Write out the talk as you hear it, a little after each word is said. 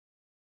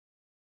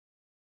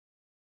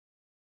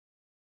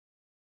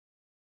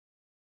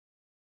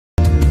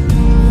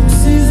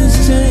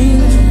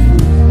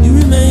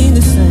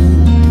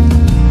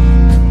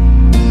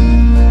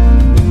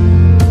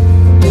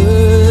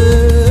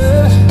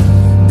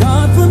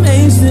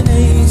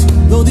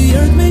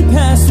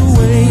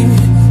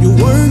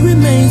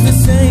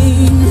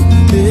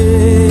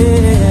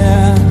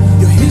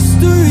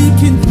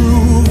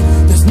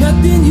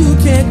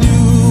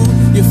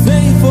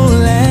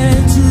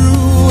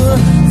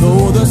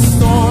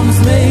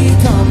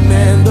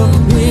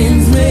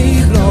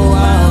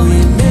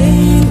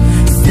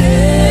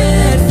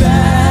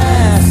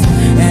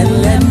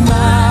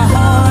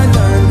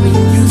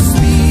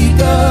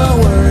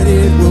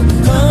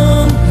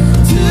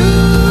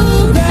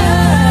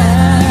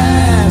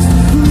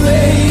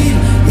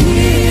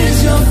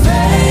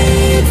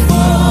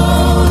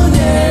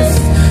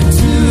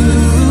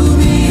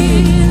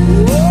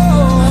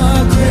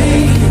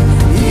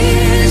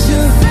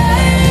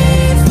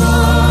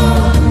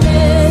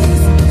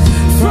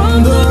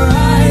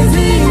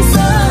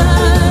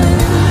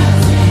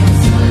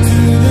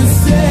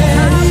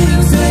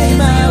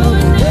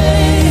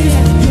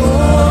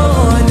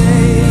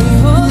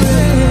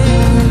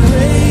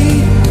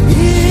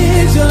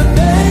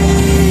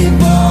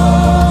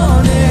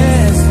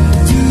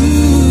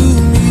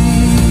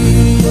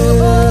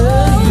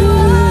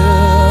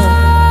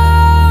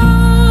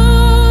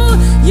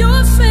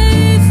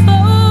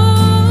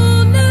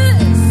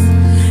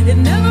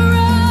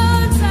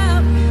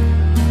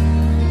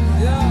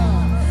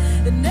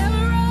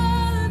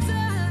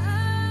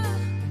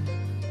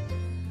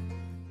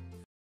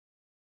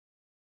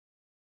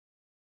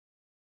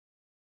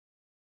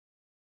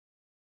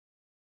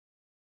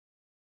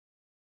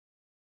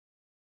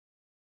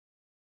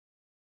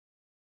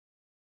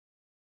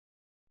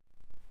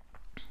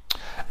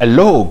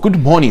Hello, good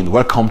morning,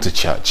 welcome to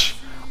church.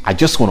 I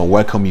just want to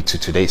welcome you to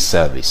today's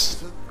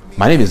service.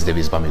 My name is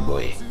Davis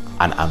Bamiboye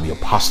and I'm your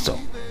pastor.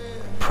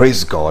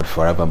 Praise God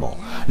forevermore.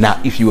 Now,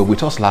 if you were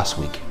with us last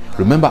week,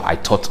 remember I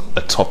taught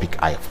a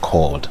topic I have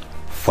called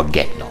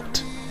Forget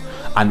Not.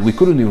 And we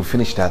couldn't even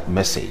finish that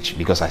message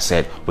because I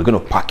said we're going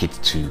to pack it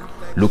to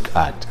look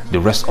at the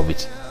rest of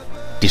it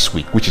this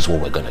week, which is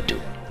what we're going to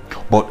do.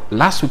 But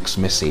last week's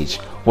message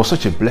was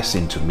such a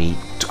blessing to me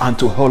and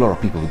to a whole lot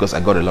of people, because I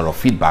got a lot of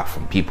feedback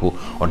from people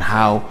on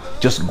how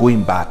just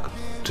going back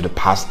to the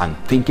past and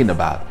thinking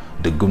about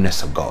the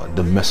goodness of God,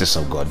 the mercies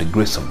of God, the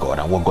grace of God,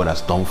 and what God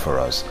has done for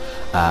us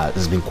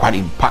has been quite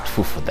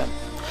impactful for them.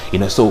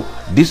 So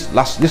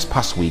this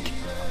past week,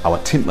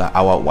 our team,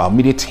 our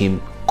media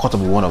team caught up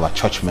with one of our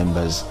church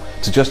members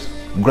to just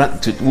who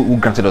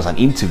granted us an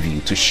interview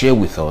to share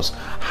with us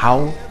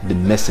how the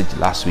message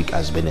last week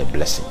has been a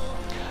blessing.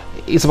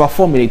 It's about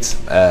 4 minutes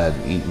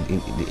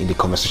in the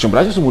conversation, but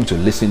I just want to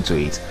listen to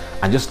it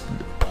and just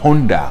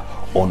ponder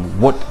on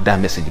what that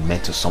message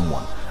meant to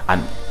someone,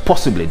 and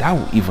possibly that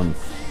will even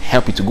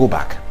help you to go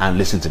back and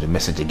listen to the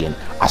message again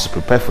as you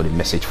prepare for the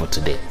message for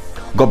today.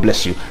 God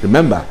bless you.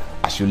 Remember,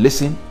 as you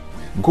listen,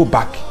 go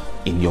back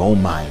in your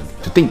own mind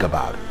to think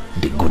about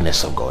the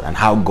goodness of God and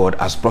how God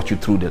has brought you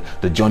through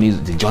the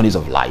journeys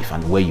of life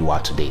and where you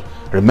are today.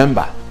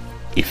 Remember,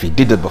 if He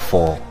did it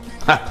before,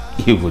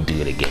 He will do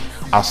it again.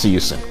 I'll see you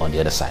soon on the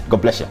other side.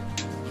 God bless you.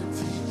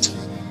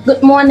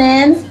 Good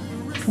morning.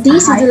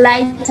 This is the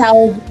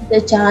Lighthouse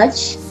the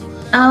Church.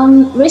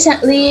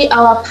 Recently,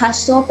 our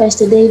pastor,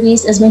 Pastor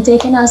Davis, has been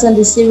taking us on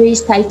the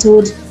series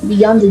titled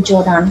Beyond the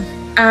Jordan.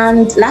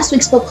 And last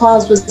week's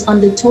podcast was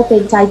on the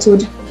topic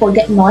titled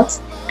Forget Not.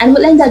 And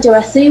we learned that there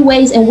are 3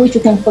 ways in which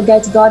we can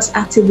forget God's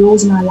active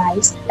roles in our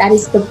lives. That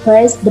is the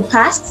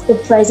past, the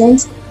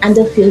present, and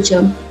the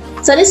future.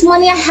 So this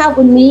morning I have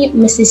with me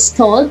Mrs.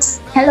 Stoltz.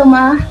 Hello,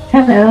 Ma.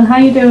 Hello, how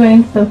you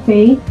doing,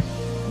 Sophie?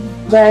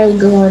 Very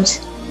good.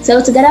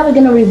 So together we're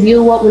going to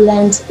review what we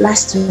learned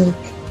last week.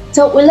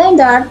 So we learned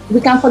that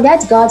we can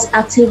forget God's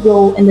active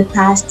role in the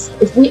past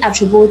if we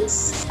attribute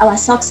our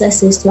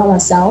successes to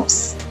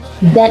ourselves.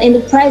 Then in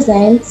the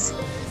present,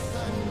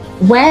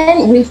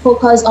 when we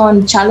focus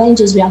on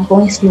challenges we are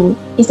going through,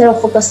 instead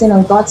of focusing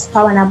on God's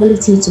power and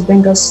ability to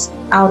bring us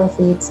out of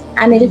it.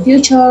 And in the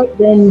future,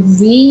 when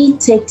we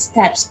take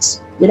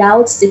steps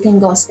without seeking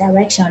God's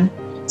direction.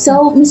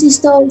 So, Mrs.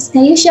 Stoltz,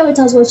 can you share with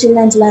us what you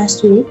learned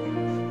last week?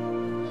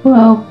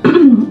 Well,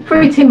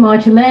 pretty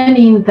much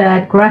learning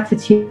that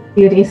gratitude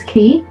is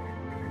key,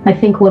 I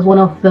think, was one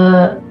of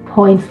the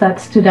points that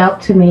stood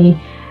out to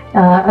me.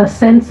 A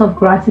sense of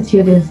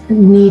gratitude is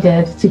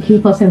needed to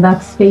keep us in that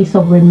space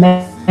of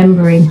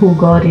remembering who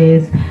God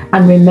is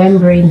and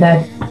remembering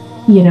that,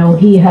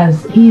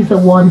 He's the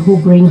one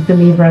who brings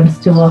deliverance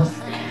to us.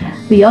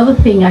 The other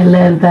thing I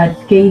learned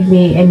that gave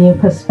me a new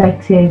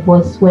perspective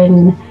was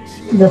when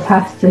the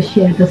pastor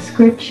shared the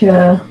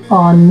scripture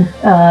on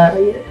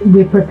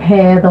we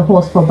prepare the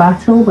horse for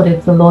battle, but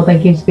it's the Lord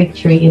that gives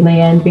victory in the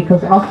end,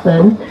 because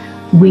often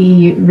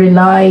we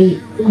rely,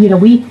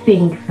 we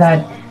think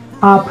that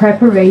our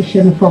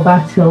preparation for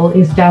battle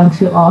is down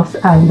to us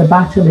and the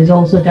battle is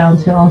also down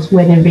to us,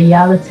 when in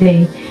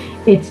reality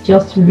it's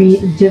just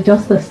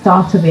the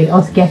start of it,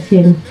 us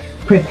getting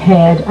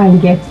prepared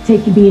and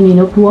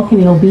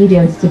walking in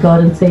obedience to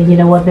God and saying,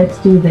 let's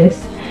do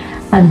this,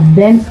 and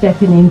then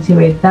stepping into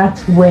it.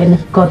 That's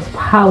when God's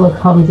power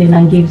comes in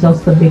and gives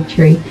us the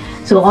victory.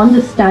 So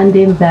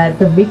understanding that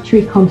the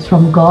victory comes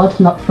from God,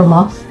 not from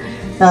us,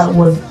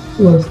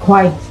 was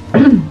quite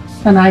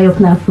an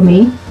eye-opener for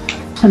me.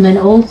 And then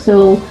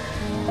also,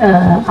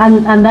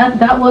 and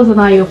that was an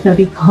eye-opener,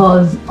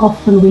 because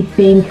often we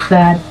think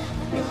that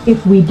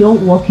if we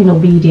don't walk in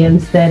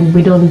obedience, then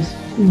we don't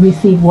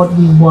receive what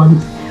we want.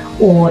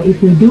 Or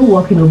if we do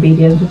walk in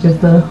obedience, which is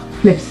the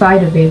flip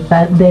side of it,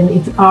 that then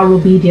it's our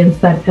obedience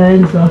that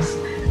earns us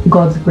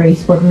God's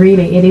grace. But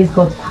really, it is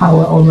God's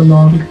power all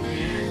along.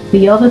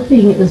 The other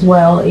thing as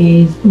well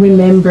is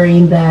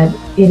remembering that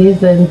it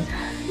isn't,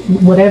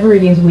 whatever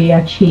it is we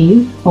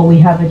achieve or we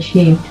have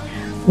achieved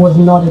was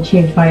not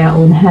achieved by our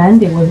own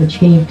hand. It was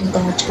achieved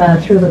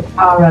through the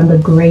power and the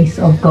grace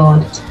of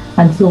God.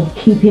 And so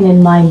keeping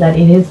in mind that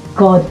it is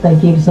God that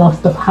gives us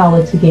the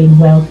power to gain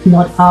wealth,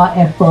 not our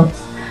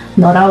efforts,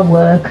 not our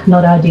work,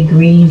 not our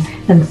degrees,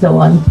 and so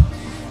on.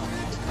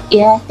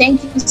 Yeah,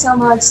 thank you so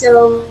much.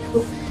 So,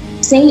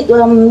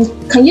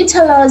 can you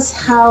tell us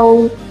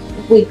how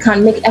we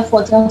can make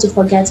effort not to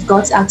forget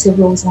God's active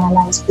roles in our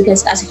lives?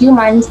 Because as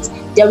humans,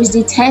 there is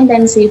the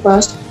tendency for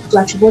us to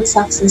attribute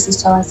successes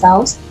to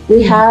ourselves.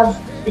 We have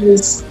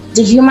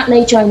the human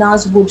nature in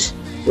us would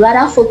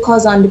rather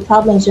focus on the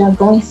problems we are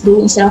going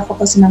through instead of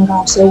focusing on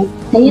God. So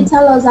can you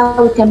tell us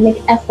how we can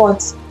make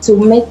efforts to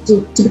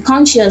be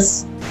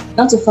conscious,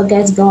 not to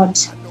forget God?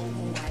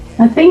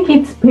 I think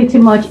it's pretty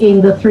much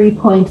in the 3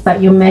 points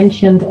that you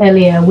mentioned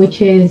earlier,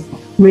 which is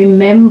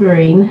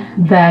remembering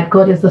that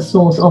God is the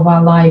source of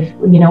our life.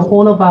 You know,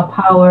 all of our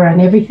power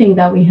and everything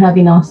that we have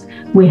in us,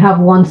 we have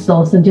one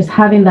source, and just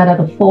having that at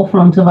the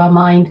forefront of our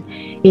mind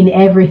in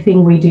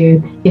everything we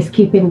do is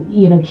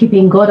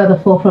keeping God at the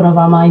forefront of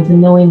our minds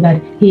and knowing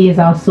that He is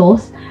our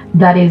source.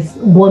 That is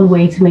one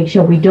way to make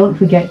sure we don't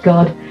forget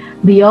God.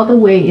 The other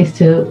way is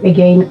to,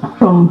 again,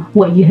 from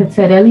what you had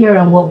said earlier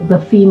and what the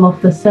theme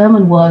of the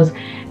sermon was,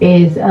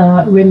 is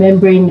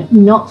remembering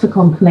not to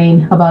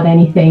complain about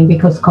anything,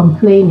 because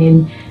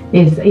complaining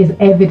is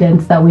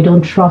evidence that we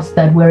don't trust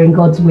that we're in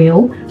God's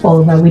will,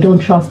 or that we don't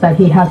trust that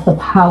He has the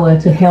power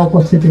to help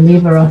or to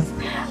deliver us.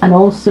 And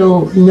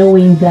also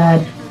knowing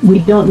that we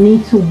don't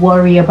need to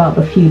worry about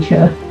the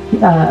future.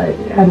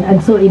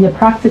 And so in a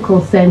practical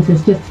sense,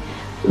 it's just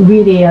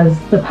really, as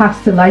the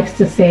pastor likes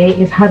to say,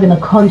 is having a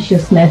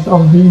consciousness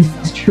of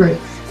these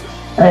truths.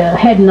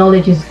 Head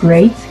knowledge is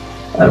great.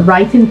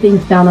 Writing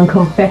things down and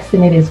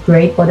confessing it is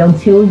great, but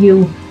until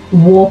you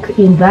walk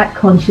in that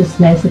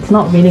consciousness, it's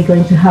not really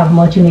going to have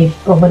much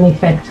of an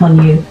effect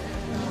on you.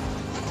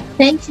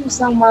 Thank you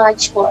so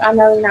much for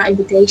honoring our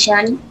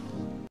invitation.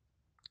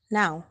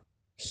 Now,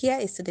 here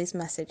is today's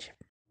message.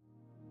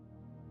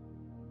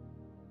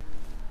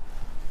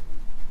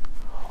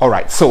 All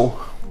right, so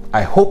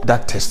I hope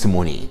that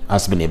testimony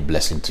has been a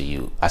blessing to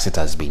you as it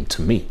has been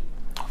to me.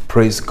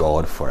 Praise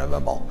God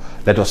forevermore.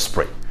 Let us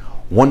pray.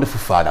 Wonderful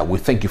Father, we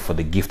thank you for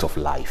the gift of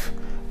life.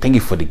 Thank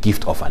you for the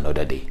gift of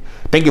another day.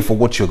 Thank you for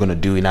what you're going to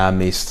do in our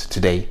midst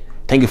today.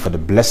 Thank you for the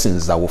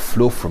blessings that will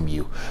flow from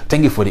you.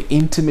 Thank you for the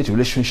intimate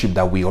relationship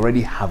that we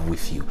already have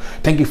with you.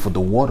 Thank you for the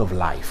word of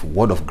life,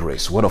 word of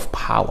grace, word of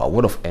power,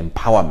 word of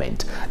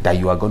empowerment that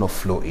you are going to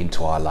flow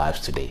into our lives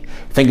today.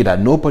 Thank you that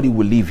nobody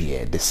will leave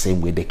here the same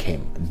way they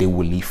came. They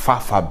will leave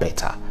far, far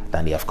better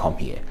than they have come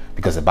here.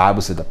 Because the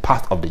Bible says the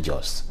path of the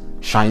just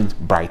shines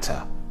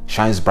brighter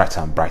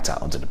and brighter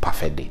unto the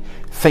perfect day.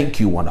 Thank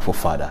you, wonderful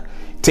Father.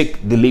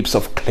 Take the lips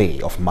of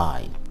clay of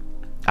mine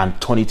and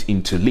turn it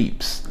into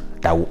lips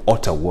that will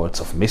utter words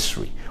of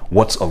mystery,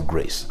 words of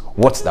grace,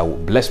 words that will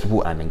bless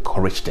people and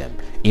encourage them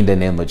in the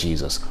name of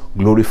Jesus.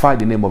 Glorify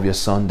the name of your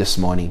Son this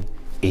morning.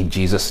 In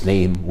Jesus'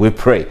 name we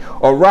pray.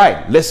 All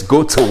right, let's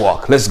go to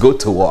work. Let's go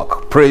to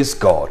work. Praise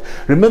God.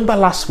 Remember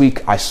last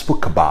week I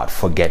spoke about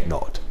forget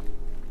not.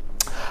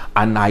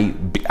 And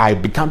I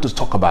began to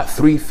talk about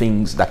three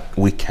things that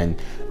we can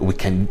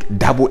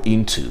dabble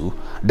into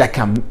that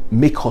can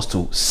make us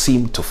to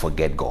seem to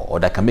forget God, or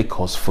that can make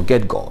us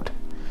forget God.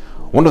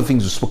 One of the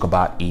things we spoke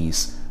about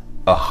is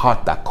a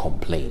heart that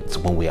complains,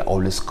 when we are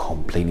always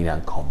complaining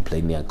and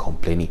complaining and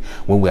complaining,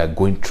 when we are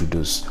going through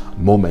those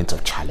moments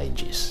of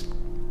challenges.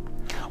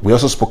 We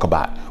also spoke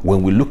about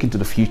when we look into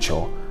the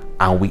future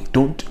and we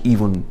don't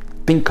even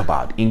think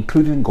about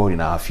including God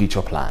in our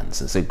future plans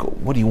and say, God,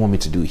 what do you want me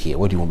to do here?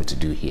 What do you want me to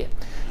do here?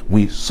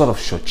 We sort of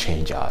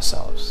shortchange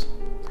ourselves.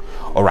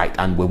 All right,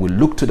 and when we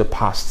look to the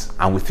past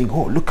and we think,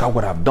 oh, look at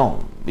what I've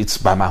done. It's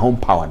by my own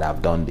power that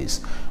I've done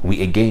this.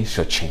 We again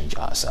shortchange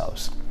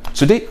ourselves.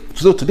 So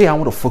today I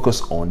want to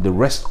focus on the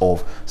rest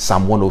of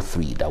Psalm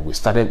 103 that we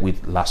started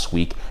with last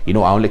week. You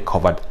know, I only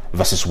covered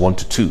verses 1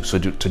 to 2. So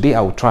today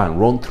I will try and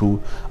run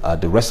through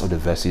the rest of the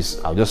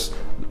verses. I'll just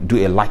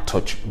do a light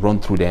touch, run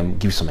through them,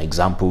 give some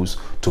examples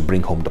to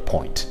bring home the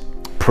point.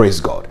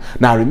 Praise God.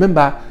 Now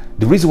remember,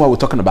 the reason why we're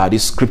talking about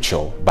this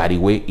scripture, by the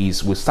way,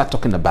 is we'll start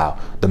talking about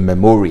the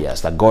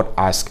memorials that God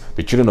asked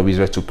the children of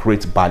Israel to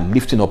create by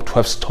lifting up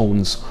 12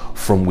 stones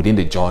from within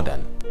the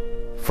Jordan,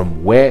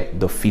 from where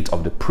the feet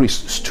of the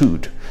priest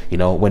stood. You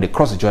know, when they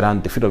crossed the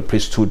Jordan, the feet of the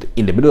priest stood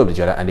in the middle of the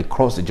Jordan, and they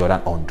crossed the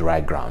Jordan on dry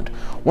ground.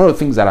 One of the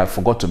things that I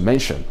forgot to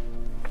mention,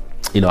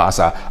 you know, as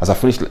I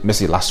finished the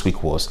message last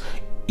week was,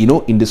 you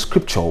know, in the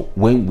scripture,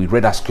 when we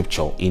read that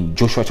scripture in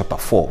Joshua chapter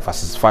 4,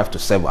 verses 5 to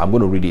 7, I'm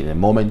going to read it in a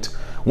moment.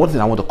 One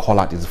thing I want to call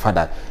out is the fact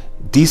that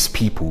these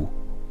people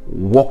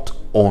walked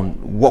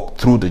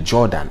through the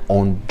Jordan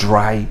on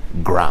dry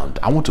ground.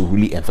 I want to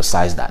really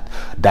emphasize that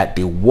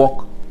they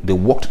walked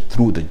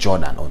through the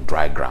Jordan on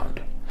dry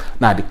ground.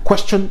 Now, the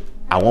question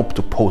I want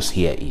to pose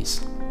here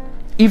is,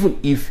 even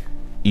if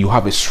you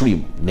have a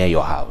stream near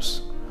your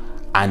house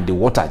and the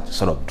water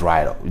sort of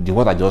dried up, the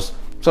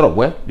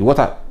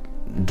water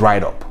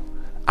dried up,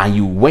 and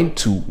you went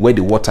to where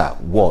the water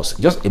was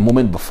just a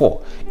moment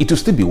before, it will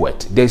still be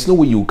wet. There's no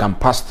way you can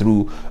pass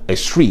through a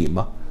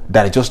stream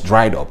that just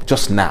dried up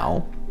just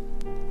now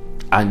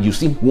and you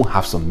still won't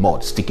have some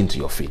mud sticking to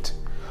your feet.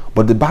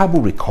 But the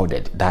Bible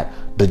recorded that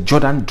the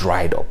Jordan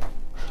dried up,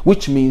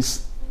 which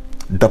means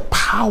the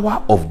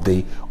power of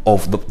the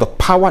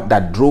power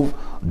that drove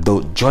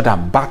the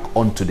Jordan back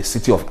onto the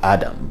city of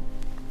Adam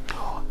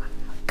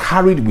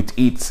carried with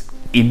it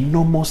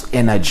enormous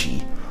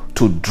energy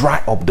to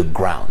dry up the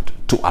ground,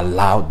 to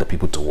allow the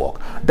people to walk.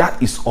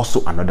 That is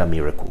also another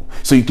miracle.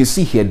 So you can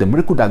see here the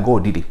miracle that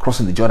God did in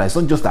crossing the Jordan. It's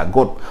not just that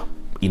God,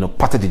 you know,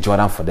 parted the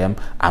Jordan for them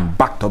and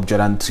backed up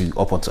Jordan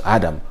up onto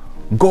Adam.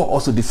 God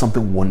also did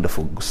something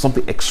wonderful,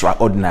 something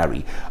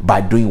extraordinary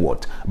by doing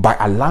what? By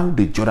allowing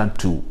the Jordan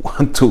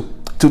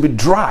to be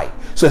dry.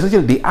 So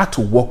essentially they had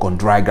to walk on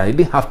dry ground. They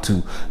didn't have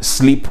to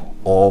sleep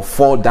or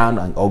fall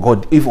down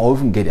or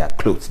even get their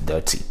clothes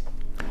dirty,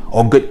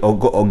 or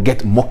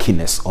get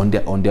mockiness on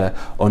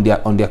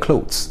their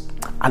clothes.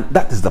 And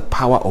that is the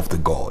power of the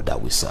God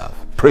that we serve.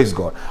 Praise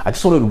God. I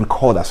just wanted to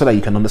recall that so that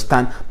you can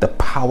understand the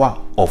power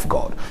of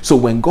God. So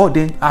when God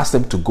then asked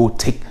them to go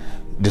take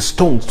the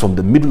stones from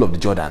the middle of the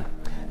Jordan,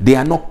 they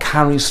are not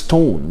carrying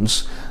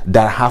stones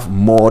that have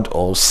mud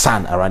or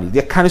sand around it.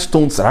 They're carrying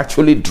stones that are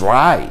actually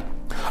dry.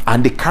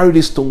 And they carry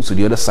these stones to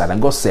the other side.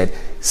 And God said,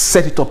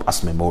 set it up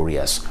as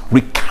memorials.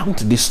 Recount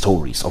these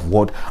stories of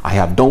what I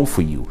have done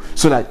for you,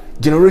 so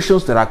that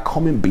generations that are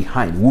coming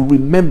behind will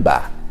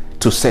remember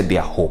to set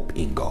their hope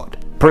in God.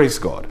 Praise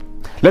God.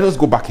 Let us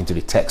go back into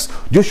the text.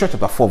 Joshua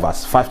chapter 4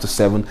 verse 5 to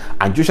 7.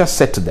 And Joshua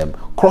said to them,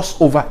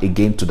 cross over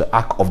again to the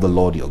ark of the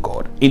Lord your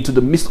God, into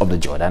the midst of the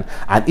Jordan,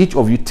 and each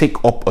of you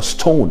take up a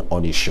stone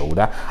on his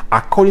shoulder,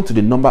 according to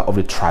the number of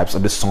the tribes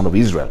of the son of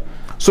Israel,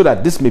 so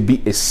that this may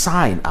be a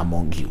sign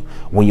among you.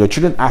 When your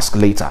children ask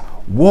later,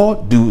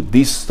 what do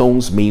these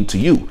stones mean to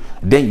you?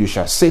 Then you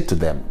shall say to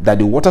them that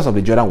the waters of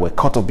the Jordan were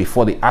cut off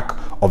before the ark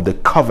of the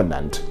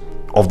covenant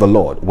of the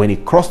Lord. When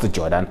it crossed the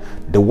Jordan,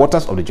 the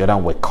waters of the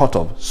Jordan were cut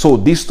off. So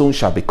these stones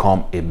shall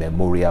become a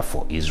memorial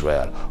for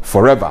Israel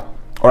forever.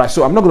 All right,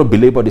 so I'm not going to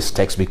belabor this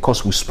text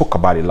because we spoke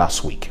about it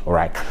last week. All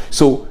right,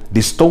 so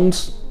the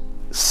stones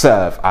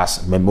serve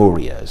as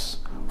memorials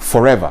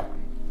forever.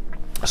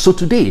 So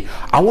today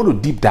I want to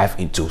deep dive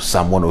into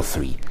Psalm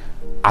 103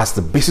 as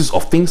the basis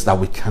of things that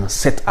we can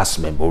set as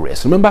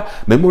memorials. Remember,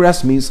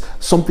 memorials means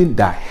something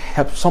that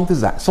helps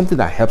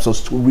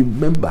us to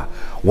remember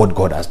what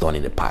God has done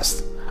in the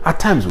past. At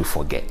times we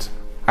forget.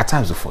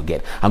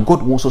 And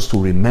God wants us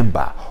to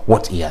remember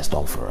what he has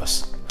done for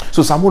us.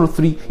 So Psalm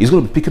 103 is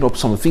going to be picking up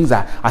some things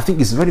that I think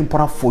is very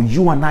important for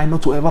you and I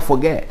not to ever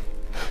forget.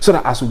 So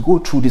that as we go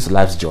through this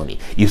life's journey,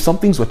 if some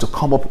things were to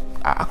come up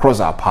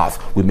across our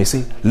path, we may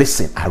say,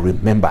 listen, I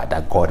remember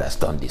that God has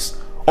done this.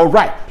 All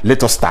right,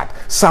 let us start.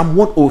 Psalm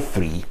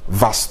 103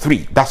 verse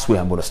 3. That's where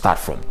I'm going to start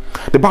from.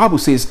 The Bible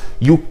says,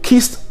 you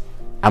kissed,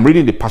 I'm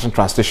reading the Passion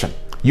Translation,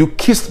 you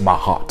kissed my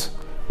heart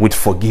with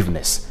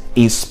forgiveness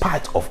in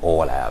spite of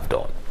all I have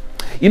done.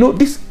 You know,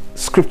 this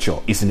scripture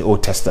is in the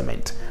Old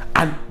Testament,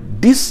 and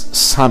this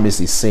psalmist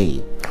is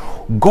saying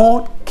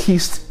God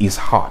kissed his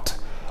heart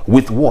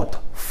with what?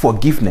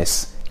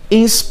 Forgiveness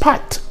in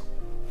spite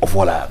of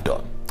what I have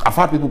done. I've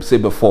heard people say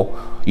before,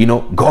 you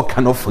know, God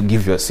cannot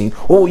forgive your sin.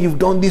 Oh, you've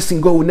done this sin,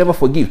 God will never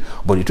forgive.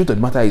 But the truth of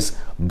the matter is,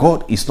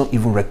 God is not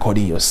even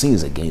recording your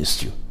sins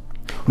against you.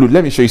 Look,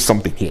 let me show you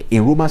something here.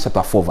 In Romans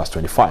chapter 4 verse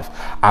 25,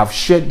 I've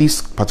shared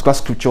this particular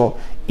scripture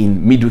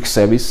in midweek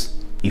service.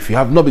 If you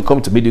have not been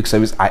coming to midweek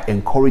service, I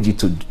encourage you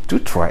to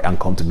try and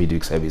come to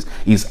midweek service.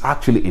 It's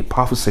actually a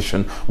powerful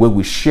session where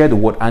we share the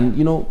word. And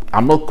you know,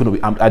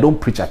 I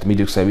don't preach at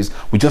midweek service.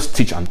 We just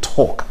teach and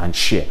talk and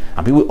share.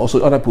 And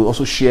other people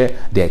also share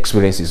their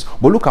experiences.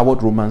 But look at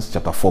what Romans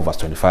chapter 4 verse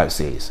 25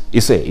 says.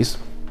 It says,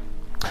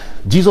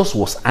 Jesus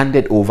was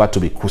handed over to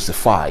be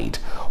crucified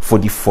for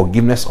the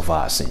forgiveness of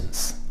our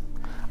sins,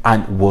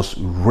 and was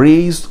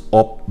raised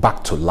up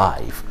back to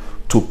life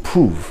to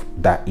prove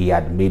that he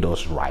had made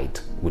us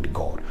right with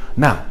God.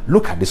 Now,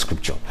 look at this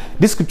scripture.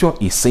 This scripture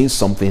is saying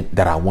something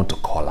that I want to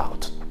call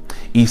out.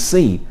 It's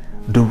saying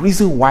the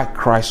reason why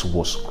Christ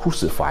was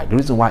crucified, the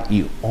reason why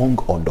he hung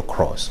on the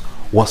cross,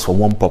 was for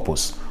one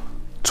purpose: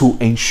 to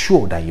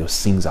ensure that your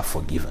sins are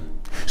forgiven.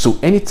 So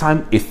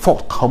anytime a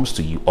thought comes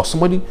to you, or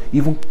somebody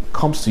even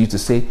comes to you to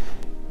say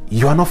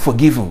you are not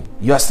forgiven,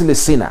 you are still a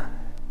sinner,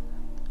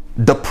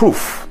 the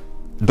proof,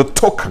 the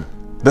token,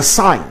 the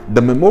sign,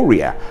 the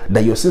memorial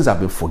that your sins have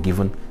been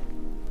forgiven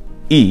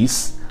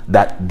is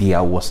that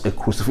there was a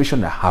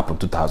crucifixion that happened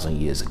 2,000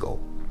 years ago.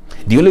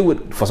 The only way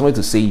for somebody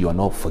to say you are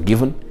not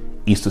forgiven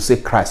is to say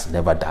Christ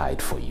never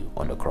died for you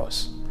on the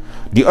cross.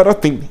 The other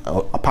thing,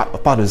 a part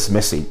of this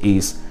message,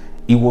 is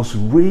he was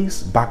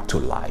raised back to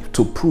life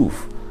to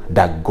prove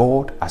that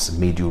God has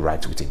made you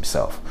right with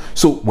himself.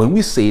 So when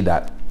we say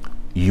that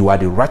you are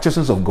the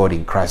righteousness of God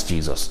in Christ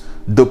Jesus,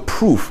 the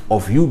proof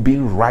of you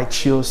being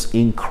righteous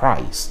in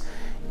Christ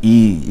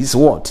is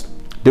what?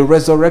 The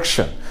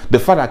resurrection. The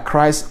fact that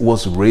Christ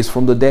was raised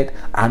from the dead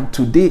and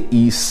today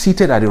he is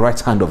seated at the right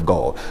hand of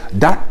God.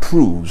 That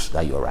proves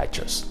that you're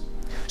righteous.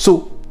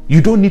 So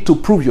you don't need to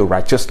prove your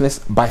righteousness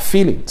by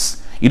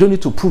feelings. You don't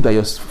need to prove that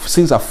your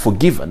sins are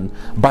forgiven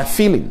by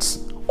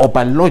feelings or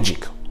by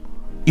logic.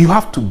 You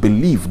have to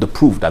believe the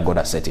proof that God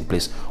has set in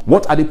place.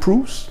 What are the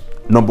proofs?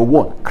 Number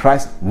one,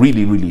 Christ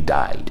really, really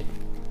died.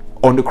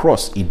 On the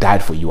cross, he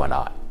died for you and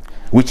I,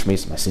 which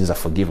means my sins are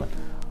forgiven.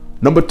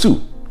 Number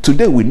two,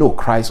 today we know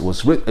Christ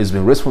has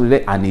been raised from the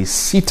dead and is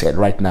seated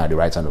right now at the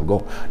right hand of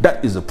God.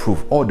 That is the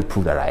proof, all the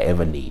proof that I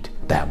ever need,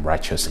 that I'm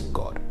righteous in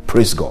God.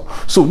 Praise God.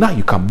 So now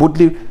you can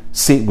boldly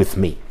say with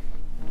me,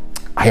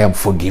 I am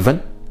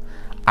forgiven.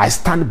 I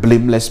stand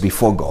blameless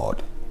before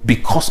God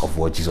because of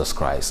what Jesus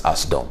Christ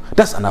has done.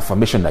 That's an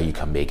affirmation that you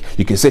can make.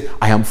 You can say,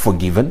 I am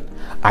forgiven.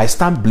 I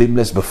stand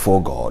blameless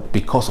before God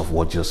because of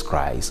what Jesus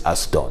Christ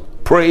has done.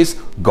 Praise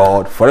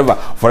God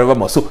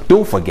forevermore. So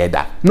don't forget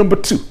that. Number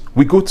two,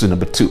 we go to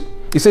number two.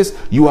 It says,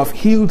 you have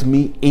healed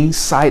me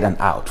inside and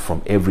out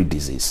from every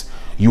disease.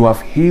 You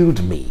have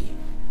healed me.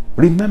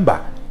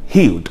 Remember,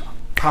 healed,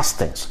 past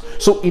tense.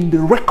 So in the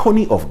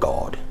reckoning of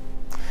God,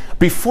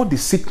 before the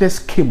sickness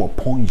came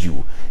upon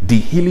you, the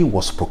healing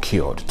was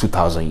procured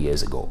 2,000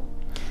 years ago.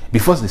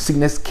 Before the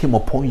sickness came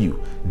upon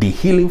you, the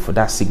healing for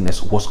that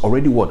sickness was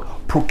already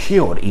what?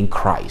 Procured in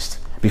Christ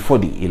before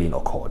the healing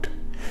occurred.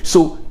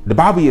 So the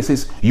Bible here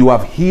says, you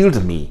have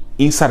healed me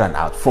inside and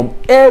out from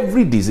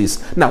every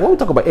disease. Now, when we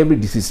talk about every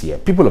disease here,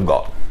 people of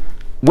God,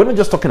 we're not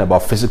just talking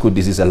about physical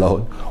disease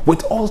alone. We're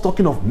also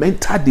talking of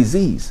mental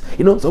disease.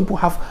 You know, some people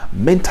have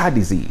mental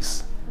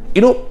disease.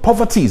 You know,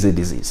 poverty is a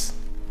disease.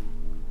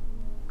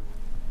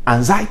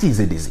 Anxiety is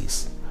a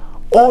disease.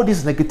 All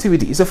this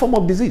negativity is a form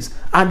of disease.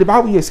 And the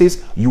Bible here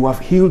says, you have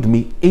healed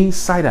me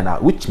inside and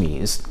out, which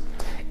means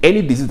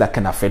any disease that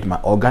can affect my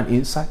organ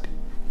inside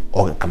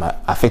or can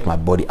affect my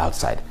body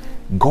outside,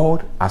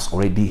 God has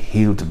already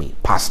healed me,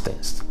 past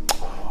tense.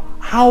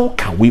 How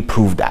can we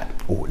prove that?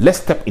 Oh, let's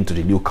step into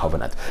the new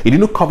covenant. In the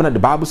new covenant, the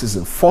Bible says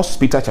in 1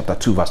 Peter chapter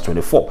 2 verse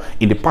 24,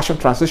 in the Passion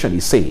Translation,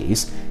 it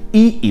says,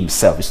 he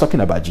himself, it's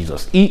talking about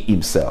Jesus, he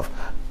himself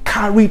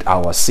carried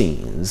our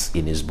sins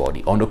in his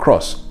body on the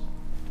cross.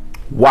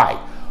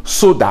 Why?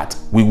 So that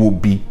we will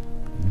be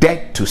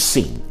dead to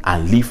sin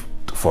and live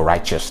for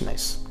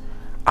righteousness.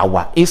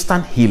 Our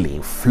instant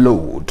healing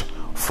flowed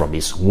from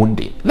his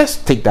wounding. Let's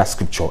take that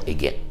scripture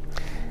again.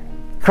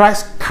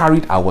 Christ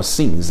carried our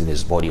sins in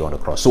his body on the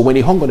cross. So when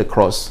he hung on the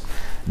cross,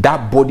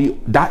 that body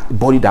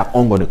that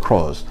hung on the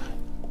cross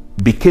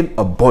became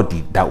a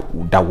body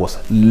that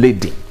was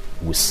laden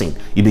with sin.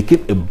 It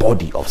became a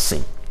body of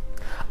sin.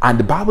 And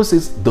the Bible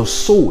says the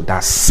soul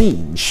that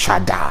sins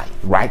shall die,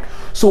 right?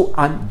 So,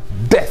 and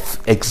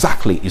death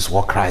exactly is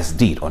what Christ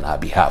did on our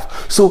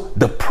behalf. So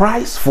the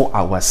price for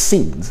our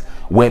sins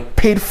were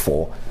paid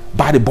for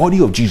by the body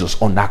of Jesus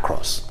on that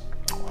cross.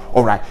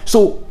 All right.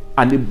 So,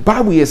 and the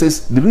Bible here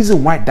says the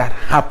reason why that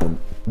happened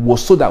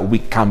was so that we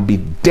can be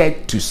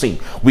dead to sin.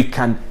 We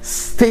can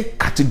state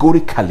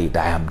categorically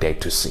that I am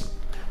dead to sin.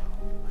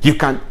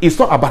 It's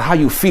not about how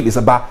you feel, it's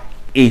about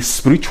a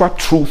spiritual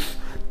truth,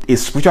 a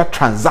spiritual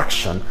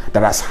transaction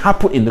that has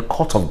happened in the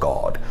court of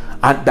God,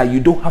 and that you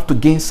don't have to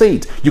gainsay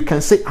it. You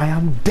can say, I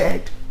am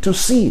dead to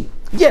sin.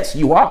 Yes,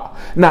 you are.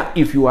 Now,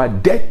 if you are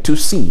dead to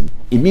sin,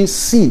 it means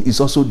sin is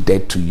also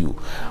dead to you.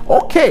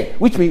 Okay,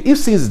 which means if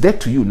sin is dead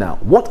to you now,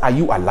 what are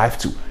you alive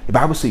to? The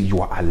Bible says you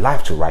are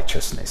alive to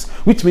righteousness,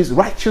 which means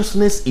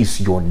righteousness is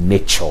your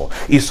nature.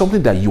 It's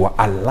something that you are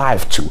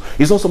alive to.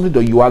 It's not something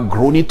that you are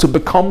groaning to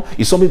become.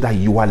 It's something that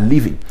you are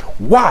living.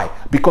 Why?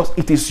 Because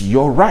it is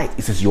your right.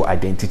 It is your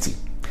identity.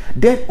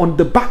 Then on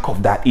the back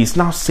of that is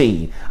now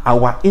saying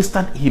our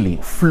instant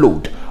healing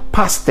flowed.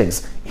 Past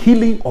tense,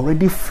 healing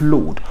already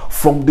flowed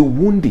from the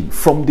wounding,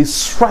 from the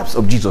stripes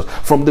of Jesus,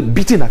 from the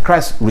beating that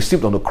Christ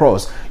received on the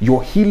cross.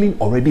 Your healing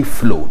already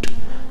flowed.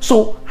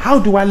 So how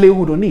do I lay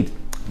hold on it?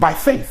 By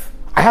faith.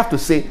 I have to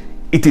say,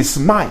 it is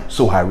mine,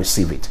 so I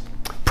receive it.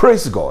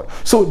 Praise God.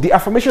 So the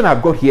affirmation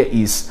I've got here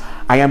is,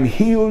 I am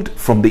healed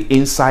from the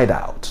inside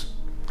out.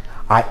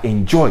 I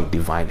enjoy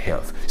divine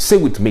health. Say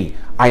with me,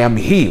 I am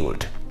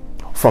healed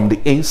from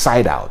the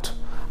inside out.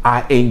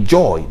 I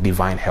enjoy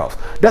divine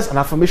health. That's an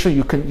affirmation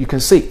you can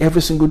say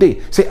every single day.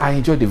 Say, I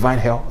enjoy divine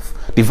health.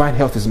 Divine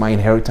health is my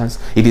inheritance.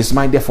 It is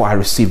mine, therefore I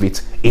receive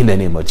it in the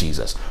name of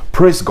Jesus.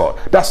 Praise God.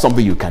 That's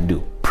something you can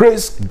do.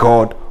 Praise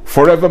God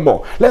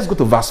forevermore. Let's go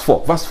to verse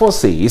 4. Verse 4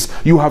 says,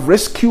 you have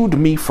rescued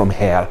me from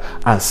hell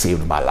and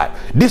saved my life.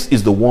 This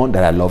is the one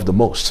that I love the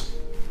most.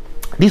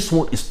 This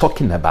one is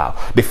talking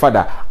about the fact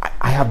that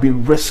I have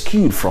been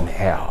rescued from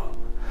hell.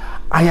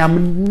 I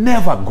am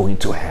never going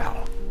to hell.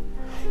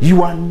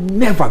 You are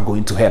never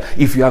going to hell.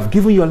 If you have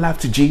given your life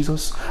to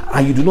Jesus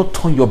and you do not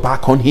turn your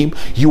back on him,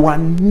 you are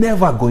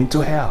never going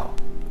to hell.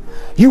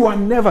 You are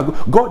never.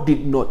 God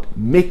did not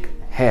make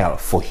hell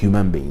for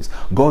human beings.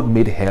 God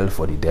made hell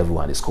for the devil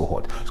and his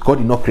cohort. God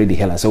did not create the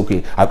hell and say,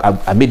 okay,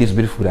 I made this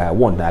beautiful that I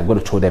want, now I'm going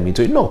to throw them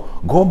into it. No,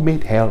 God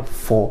made hell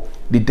for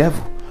the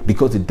devil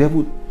because the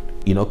devil,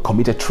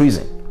 committed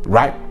treason,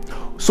 right?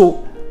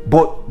 So,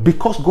 but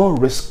because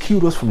God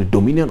rescued us from the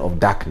dominion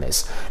of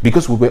darkness,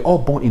 because we were all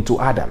born into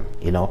Adam,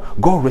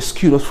 God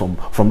rescued us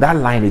from that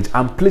lineage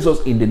and placed us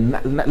in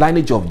the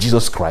lineage of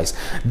Jesus Christ.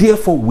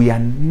 Therefore, we are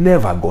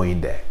never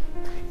going there.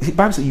 The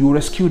Bible says, you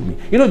rescued me.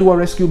 You know what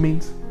rescue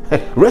means?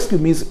 Rescue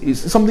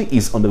means something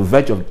is on the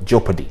verge of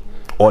jeopardy.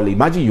 Or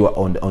imagine you are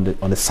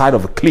on the side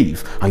of a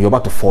cliff and you're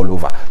about to fall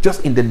over.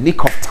 Just in the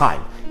nick of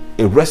time,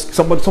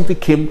 something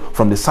came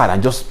from the side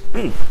and just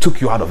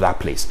took you out of that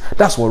place.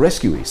 That's what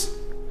rescue is.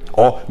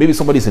 Or maybe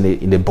somebody's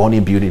in a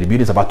burning building, the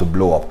building's about to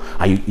blow up,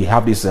 and you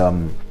have this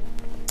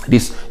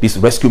this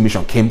rescue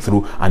mission came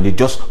through, and they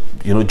just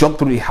jumped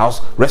through the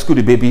house, rescued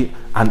the baby,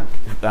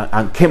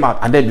 and came out,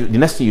 and then the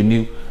next thing you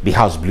knew, the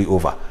house blew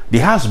over. The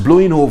house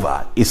blowing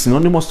over is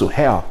synonymous to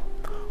hell,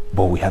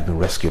 but we have been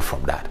rescued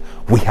from that.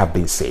 We have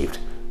been saved.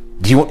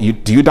 Do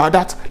you doubt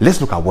that?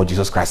 Let's look at what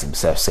Jesus Christ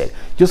himself said.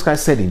 Jesus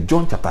Christ said in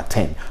John chapter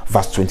 10,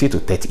 verse 20 to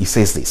 30, he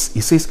says this. He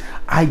says,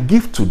 I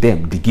give to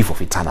them the gift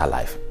of eternal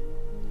life.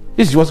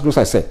 This is what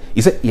Christ said.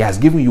 He said, he has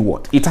given you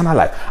what? Eternal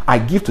life. I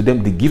give to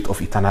them the gift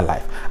of eternal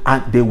life,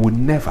 and they will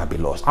never be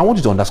lost. I want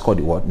you to underscore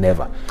the word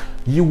never.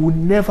 You will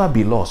never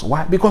be lost.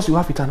 Why? Because you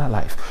have eternal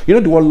life. You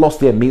know, the word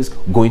lost there means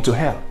going to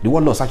hell. The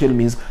word lost actually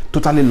means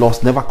totally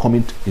lost, never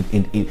coming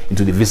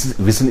into the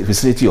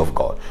vicinity of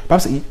God.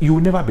 Perhaps you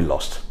will never be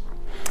lost.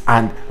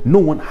 And no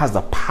one has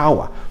the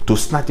power to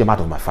snatch them out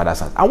of my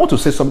Father's hands. I want to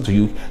say something to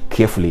you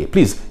carefully.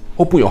 Please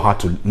open your heart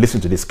to listen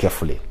to this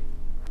carefully.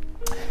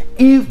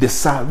 If the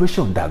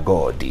salvation that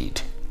God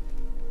did,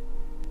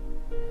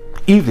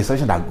 if the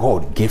salvation that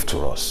God gave to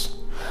us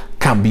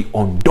can be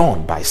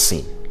undone by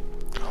sin,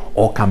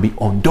 or can be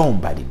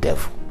undone by the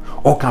devil,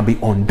 or can be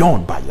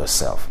undone by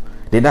yourself,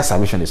 then that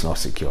salvation is not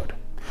secured.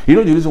 You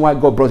know the reason why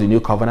God brought the new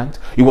covenant?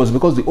 It was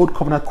because the old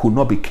covenant could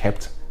not be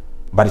kept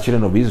by the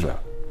children of Israel.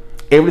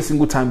 Every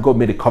single time God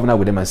made a covenant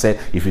with them and said,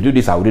 if you do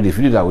this, I will do this. If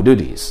you do that, I will do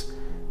this.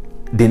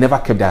 They never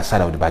kept their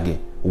side of the bargain.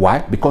 Why?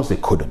 Because they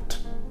couldn't.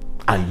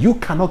 And you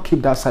cannot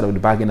keep that side of the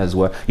bargain as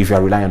well if you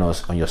are relying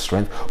on your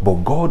strength. But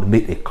God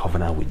made a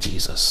covenant with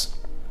Jesus.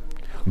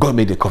 God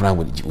made a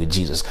covenant with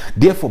Jesus.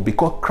 Therefore,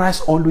 because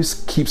Christ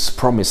always keeps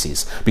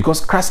promises,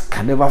 because Christ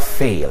can never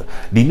fail,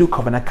 the new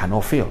covenant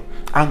cannot fail.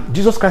 And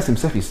Jesus Christ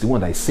himself is the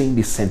one that is saying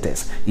this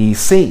sentence. He is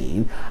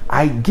saying,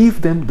 I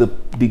give them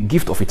the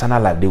gift of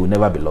eternal life. They will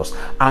never be lost.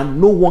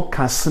 And no one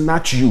can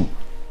snatch you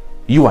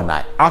and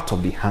I, out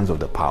of the hands of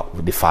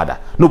the Father.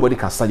 Nobody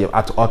can snatch you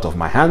out of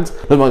my hands.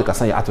 Nobody can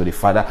snatch you out of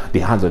the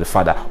hands of the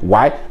Father.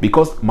 Why?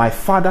 Because my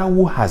Father,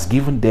 who has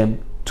given them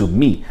to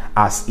me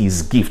as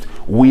his gift,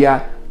 we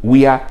are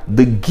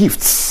the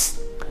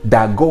gifts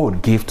that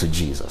God gave to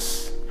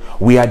Jesus.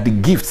 We are the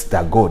gifts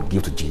that God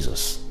gave to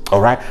Jesus. All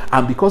right?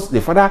 And because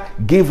the Father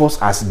gave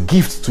us as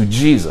gifts to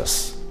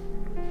Jesus,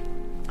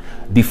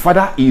 the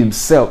Father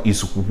himself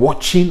is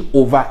watching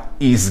over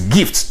his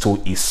gifts to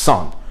his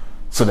Son,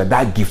 so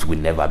that gift will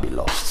never be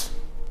lost.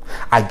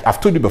 I've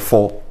told you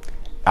before,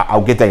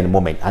 I'll get there in a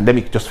moment, and let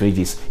me just finish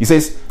this. He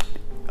says,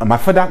 my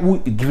Father who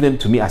gave them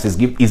to me as his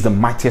gift is the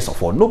mightiest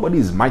of all. Nobody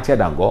is mightier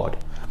than God.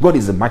 God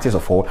is the mightiest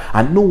of all,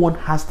 and no one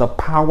has the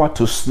power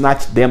to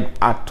snatch them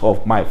out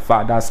of my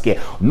Father's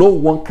care. No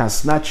one can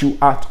snatch you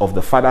out of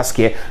the Father's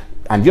care.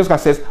 And Jesus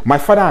Christ says, my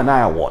Father and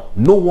I are one.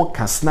 No one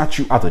can snatch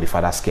you out of the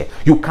Father's care.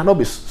 You cannot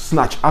be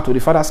snatched out of the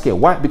Father's care.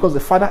 Why? Because the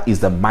Father is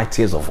the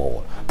mightiest of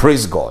all.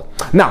 Praise God.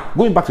 Now,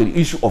 going back to the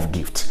issue of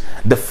gift.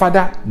 The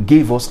Father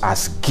gave us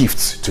as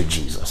gifts to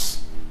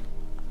Jesus.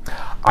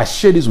 I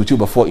shared this with you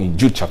before in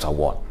Jude chapter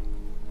 1.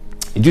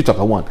 In Jude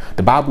chapter 1,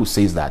 the Bible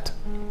says that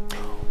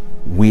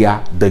we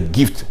are the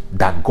gift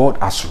that God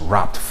has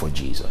wrapped for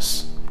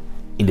Jesus.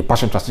 In the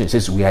Passion Translation, it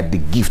says we are the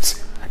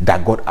gift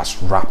that God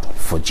has wrapped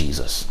for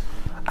Jesus.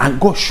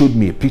 And God showed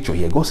me a picture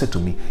here. God said to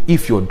me,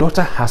 if your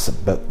daughter has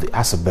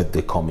a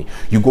birthday coming,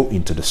 you go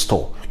into the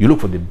store, you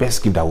look for the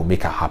best gift that will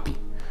make her happy,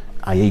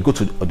 and you go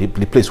to the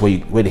place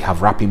where they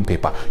have wrapping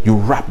paper. You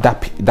wrap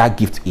that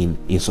gift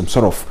in some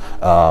sort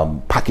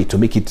of packet to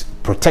make it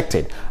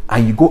protected,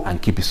 and you go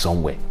and keep it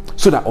somewhere,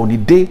 so that on the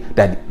day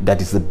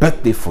that is the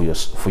birthday for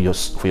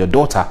your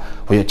daughter,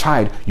 for your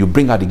child, you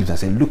bring out the gift and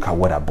say, look at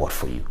what I bought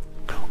for you.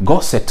 God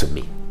said to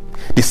me,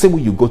 the same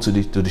way you go to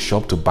the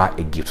shop to buy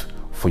a gift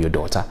for your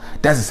daughter,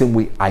 that's the same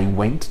way I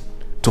went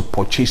to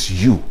purchase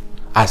you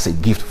as a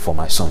gift for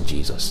my son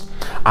Jesus.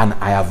 And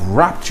I have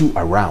wrapped you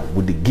around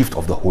with the gift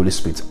of the Holy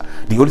Spirit.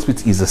 The Holy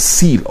Spirit is a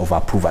seal of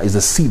approval, is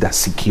a seal that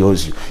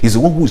secures you. Is the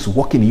one who is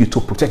working in you to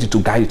protect you,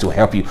 to guide you, to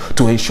help you,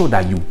 to ensure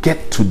that you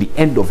get to the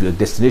end of your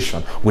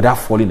destination without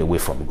falling away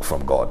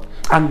from God.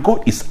 And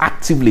God is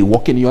actively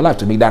working in your life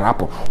to make that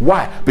happen.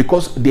 Why?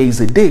 Because there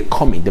is a day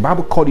coming, the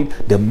Bible called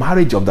it the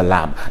marriage of the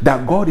Lamb,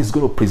 that God is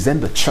going to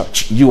present the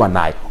church, you and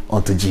I,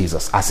 unto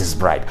Jesus as his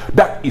bride.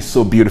 That is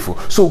so beautiful.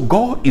 So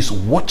God is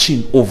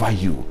watching over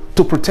you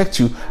to protect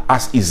you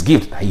as his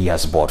gift that he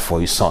has bought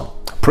for his son.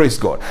 Praise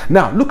God.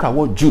 Now look at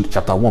what Jude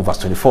chapter 1 verse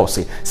 24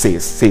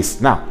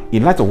 says. Now,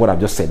 in light of what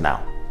I've just said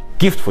now,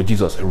 gift for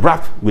Jesus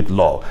wrapped with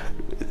love.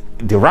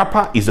 The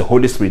wrapper is the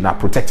Holy Spirit now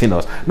protecting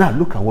us. Now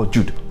look at what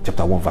Jude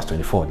chapter 1 verse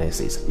 24 then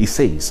says. It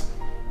says,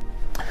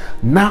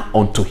 now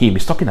unto him,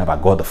 he's talking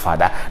about God the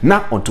Father,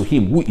 now unto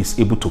him who is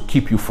able to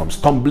keep you from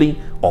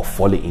stumbling or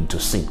falling into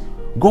sin.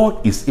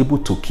 God is able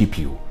to keep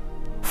you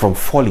from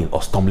falling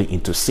or stumbling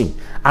into sin,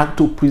 and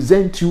to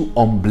present you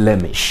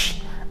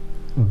unblemished,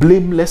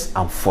 blameless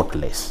and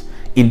faultless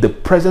in the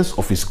presence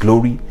of his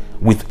glory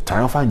with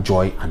triumphant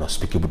joy and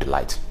unspeakable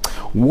delight.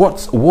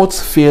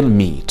 What's failed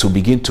me to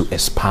begin to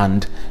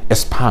expand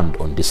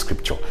on this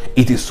scripture?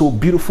 It is so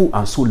beautiful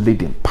and so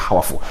laden,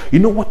 powerful. You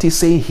know what he's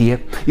saying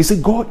here? He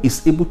said God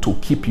is able to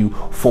keep you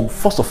from,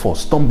 first of all,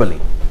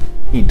 stumbling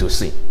into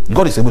sin.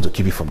 God is able to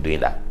keep you from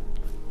doing that.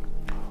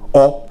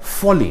 Or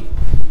falling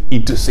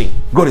into sin.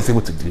 God is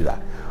able to do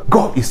that.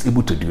 God is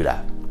able to do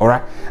that. All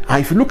right.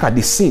 And if you look at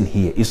the sin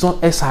here, it's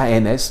not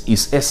SINS,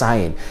 it's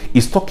SIN.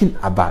 It's talking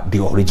about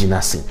the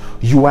original sin.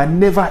 You are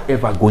never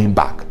ever going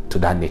back to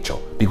that nature,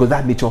 because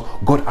that nature,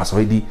 God has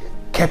already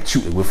kept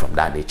you away from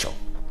that nature.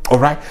 All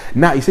right.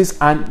 Now it says,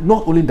 and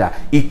not only that,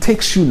 it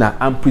takes you now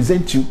and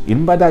presents you.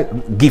 Remember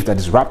that gift that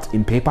is wrapped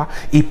in paper?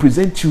 It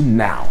presents you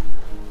now,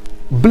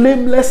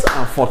 blameless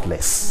and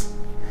faultless.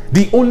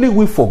 The only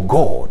way for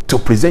God to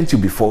present you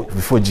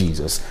before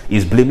Jesus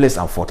is blameless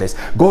and faultless.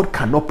 God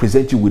cannot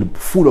present you with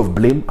full of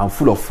blame and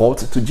full of fault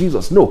to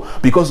Jesus. No,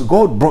 because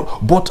God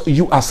brought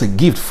you as a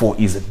gift for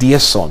his dear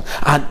son,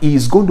 and he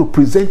is going to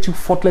present you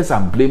faultless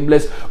and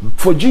blameless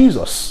for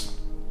Jesus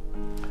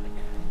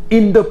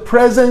in the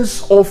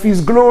presence of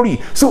his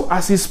glory. So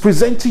as he's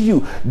presenting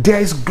you, there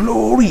is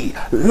glory,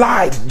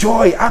 light,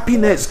 joy,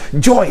 happiness,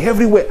 joy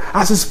everywhere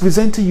as he's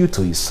presenting you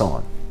to his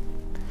son.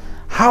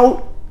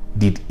 How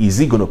is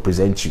he going to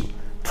present you?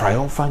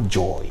 Triumphant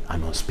joy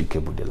and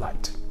unspeakable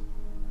delight.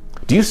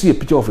 Do you see a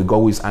picture of a God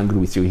who is angry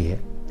with you here?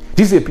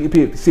 Do you see a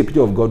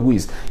picture of God who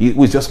is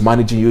just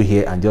managing you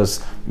here and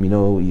just,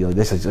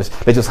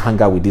 let's just hang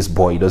out with this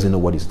boy, he doesn't know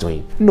what he's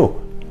doing? No.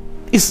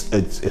 It's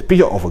a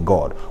picture of a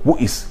God who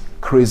is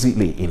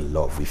crazily in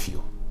love with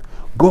you.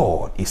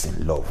 God is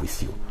in love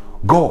with you.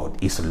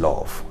 God is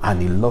love,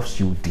 and he loves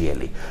you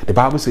dearly. The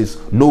Bible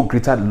says no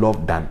greater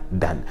love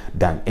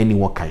than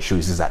anyone can show.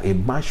 It says that a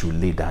man should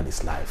lay down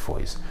his life for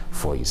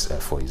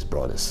his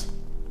brothers,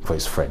 for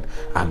his friend.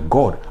 And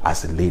God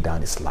has laid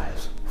down his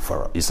life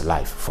for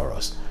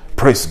us.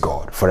 Praise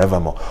God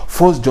forevermore.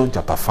 1 John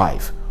chapter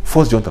 5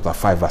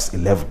 verse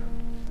 11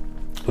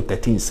 to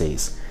 13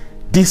 says,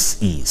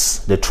 this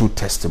is the true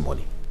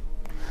testimony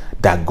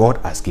that God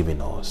has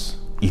given us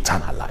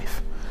eternal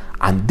life,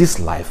 and this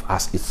life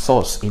has its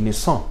source in his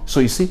son. So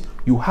you see,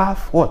 you have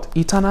what?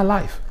 Eternal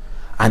life.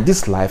 And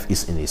this life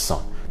is in his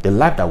son. The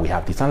life that we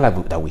have, the eternal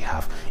life that we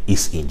have,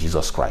 is in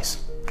Jesus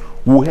Christ.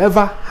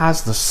 Whoever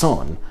has the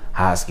son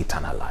has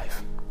eternal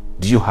life.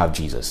 Do you have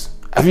Jesus?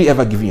 Have you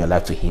ever given your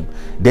life to him?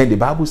 Then the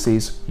Bible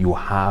says you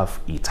have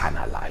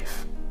eternal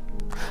life.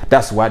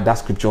 That's why that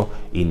scripture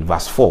in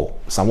verse 4,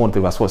 Psalm 1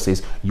 verse 4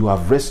 says, you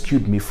have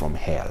rescued me from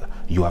hell.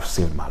 You have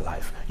saved my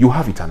life. You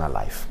have eternal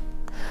life.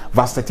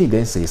 Verse 13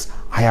 then says,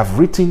 I have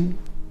written,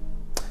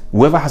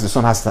 whoever has the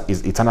son has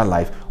eternal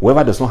life.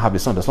 Whoever does not have the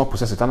son does not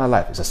possess eternal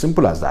life. It's as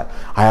simple as that.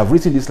 I have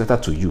written this letter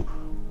to you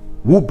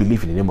who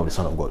believe in the name of the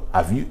Son of God.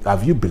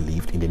 Have you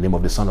believed in the name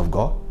of the Son of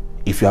God?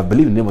 If you have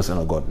believed in the name of the Son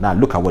of God, now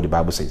look at what the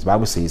Bible says. The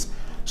Bible says,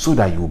 so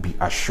that you will be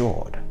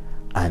assured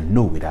and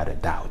know without a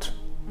doubt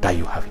that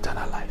you have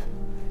eternal life.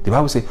 The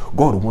Bible says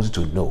God wants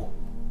you to know,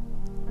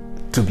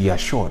 to be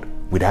assured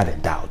without a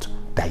doubt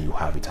that you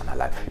have eternal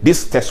life.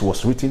 This text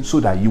was written so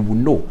that you will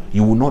know,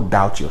 you will not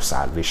doubt your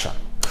salvation.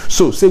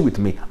 So say with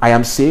me, I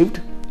am saved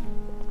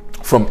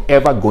from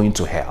ever going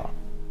to hell.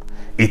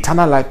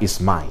 Eternal life is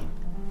mine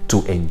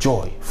to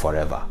enjoy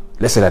forever.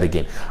 Let's say that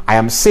again. I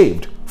am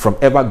saved from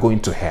ever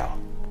going to hell.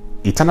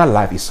 Eternal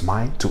life is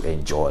mine to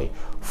enjoy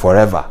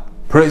forever.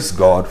 Praise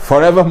God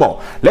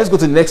forevermore. Let's go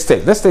to the next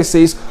text. Next text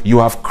says, you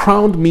have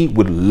crowned me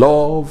with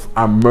love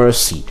and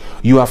mercy.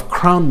 You have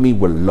crowned me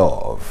with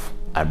love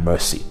and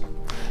mercy.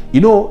 You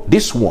know,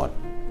 this one,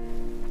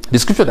 the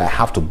scripture that I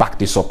have to back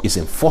this up is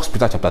in 1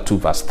 Peter chapter 2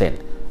 verse 10.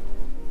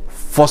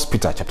 1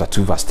 Peter chapter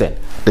 2 verse 10.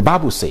 The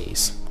Bible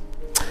says,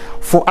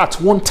 for at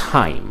one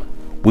time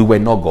we were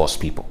not God's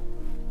people,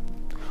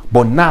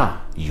 but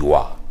now you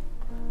are.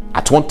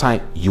 At one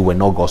time you were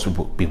not God's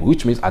people,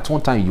 which means at one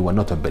time you were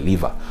not a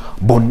believer,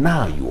 but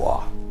now you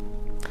are.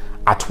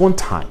 At one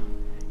time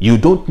you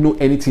don't know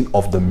anything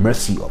of the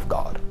mercy of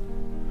God,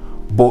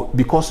 but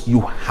because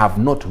you have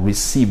not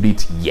received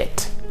it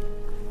yet.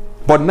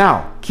 But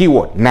now,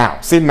 keyword,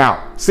 now, say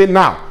now, say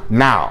now,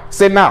 now,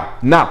 say now,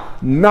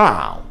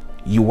 now,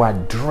 you are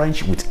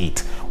drenched with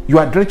it. You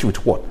are drenched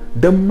with what?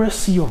 The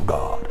mercy of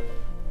God.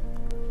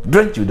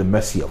 Drenched with the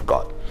mercy of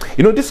God.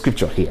 You know, this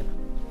scripture here,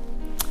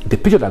 the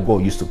picture that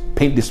God used to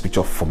paint this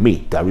picture for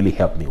me that really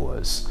helped me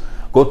was,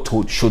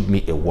 God showed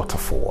me a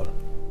waterfall.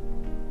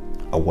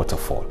 A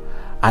waterfall.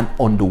 And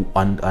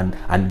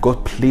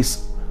God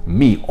placed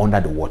me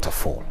under the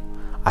waterfall.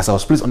 As I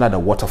was placed under the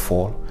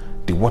waterfall,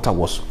 the water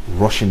was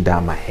rushing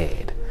down my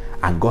head,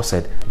 and God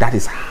said, that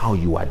is how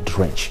you are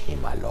drenched in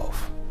my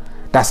love.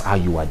 That's how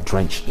you are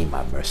drenched in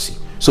my mercy.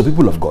 So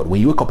people of God, when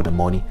you wake up in the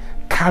morning,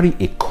 carry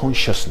a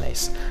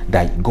consciousness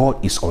that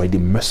God is already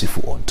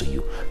merciful unto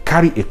you.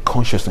 Carry a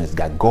consciousness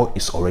that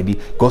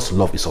God's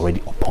love is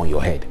already upon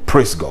your head.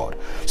 Praise God.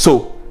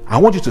 So I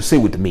want you to say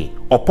with me,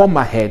 upon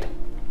my head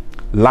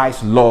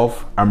lies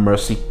love and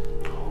mercy.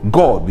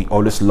 God will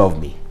always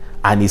love me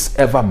and is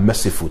ever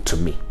merciful to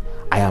me.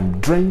 I am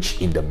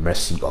drenched in the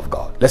mercy of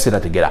God. Let's say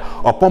that together.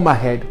 Upon my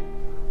head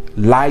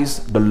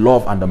lies the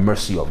love and the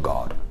mercy of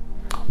God.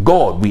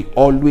 God will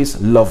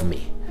always love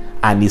me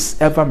and is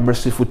ever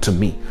merciful to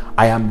me.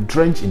 I am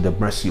drenched in the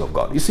mercy of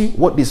God. You see,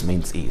 what this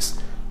means is,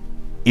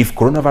 if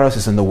coronavirus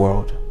is in the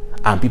world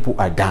and people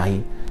are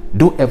dying,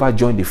 don't ever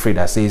join the fray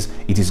that says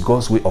it is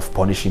God's way of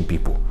punishing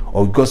people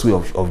or God's way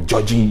of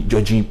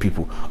judging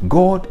people.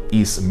 God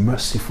is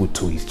merciful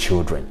to his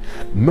children.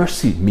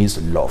 Mercy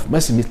means love.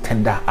 Mercy means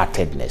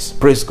tender-heartedness.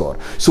 Praise God.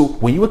 So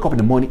when you wake up in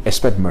the morning,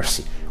 expect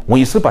mercy. When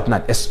you sleep at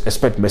night,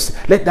 expect mercy.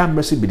 Let that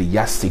mercy be the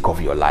yardstick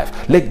of your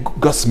life. Let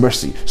God's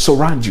mercy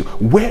surround you.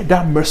 Wear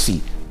that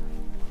mercy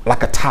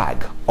like a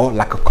tag or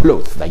like a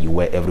cloth that you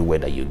wear everywhere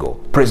that you go.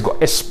 Praise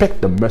God.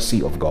 Expect the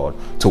mercy of God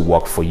to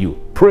work for you.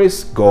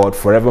 Praise God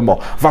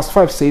forevermore. Verse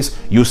 5 says,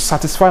 you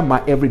satisfy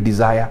my every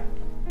desire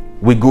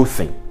with good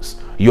things.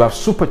 You have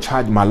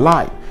supercharged my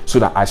life so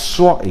that I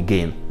soar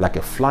again like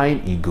a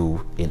flying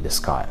eagle in the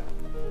sky.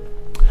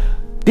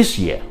 This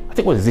year, I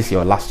think what is this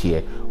year or last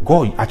year,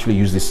 God actually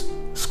used this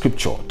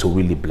scripture to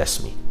really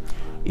bless me.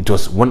 It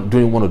was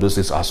during one of those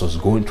days as I was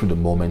going through the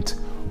moment,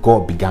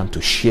 God began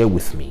to share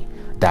with me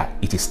that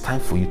it is time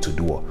for you to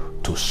do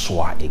what? To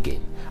soar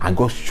again. And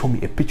God showed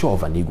me a picture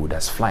of an eagle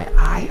that's flying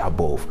high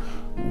above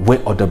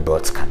where other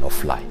birds cannot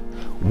fly.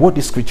 What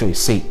this scripture is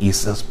saying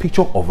is a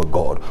picture of a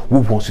God who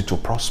wants you to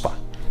prosper.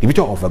 The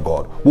picture of a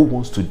God who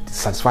wants to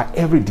satisfy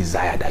every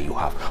desire that you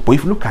have. But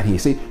if you look at it, he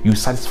say, you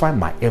satisfy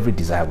my every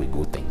desire with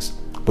good things.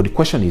 But the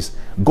question is,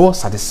 God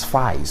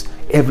satisfies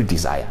every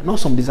desire, not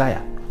some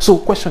desire. So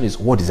the question is,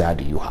 what desire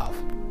do you have?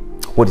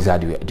 What desire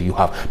do you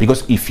have?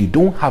 Because if you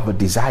don't have a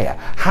desire,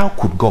 how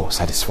could God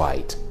satisfy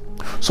it?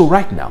 So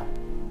right now,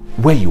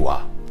 where you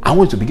are, I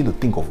want you to begin to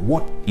think of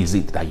what is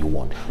it that you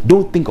want.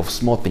 Don't think of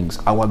small things.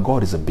 Our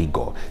God is a big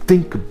God.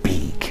 Think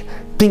big.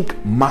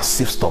 Think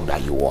massive stuff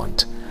that you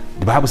want.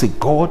 The Bible says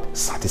God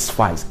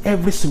satisfies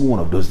every single one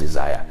of those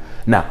desires.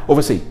 Now,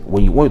 obviously,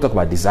 when you talk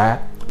about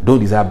desire, don't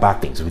desire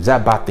bad things. If you desire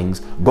bad things,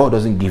 God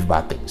doesn't give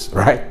bad things,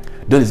 right?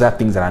 Don't desire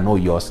things that are not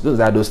yours. Don't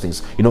desire those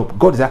things. You know,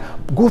 God desire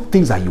good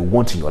things that you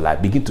want in your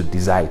life. Begin to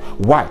desire.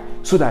 Why?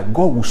 So that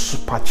God will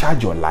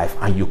supercharge your life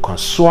and you can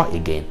soar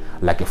again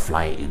like a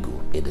flying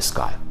eagle in the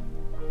sky.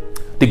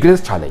 The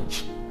greatest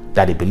challenge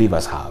that the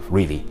believers have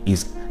really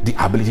is the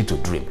ability to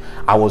dream.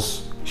 I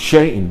was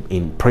sharing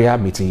in prayer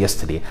meeting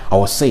yesterday, I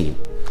was saying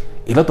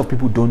a lot of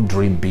people don't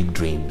dream big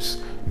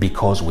dreams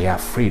because we are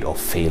afraid of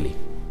failing.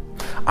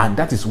 And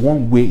that is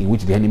one way in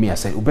which the enemy has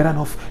said,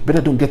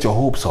 better don't get your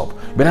hopes up.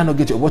 Better not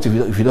get your, what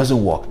if it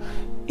doesn't work?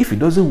 If it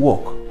doesn't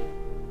work,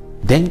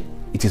 then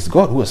it is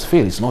God who has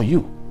failed, it's not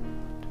you.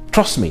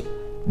 Trust me,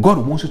 God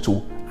wants you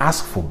to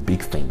ask for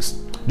big things.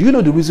 Do you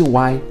know the reason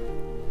why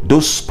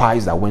those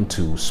spies that went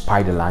to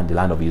spy the land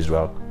of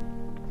Israel,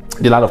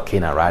 the land of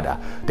Canaan rather,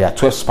 there are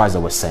 12 spies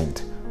that were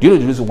sent. Do you know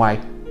the reason why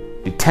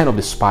the 10 of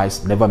the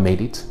spies never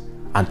made it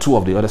and 2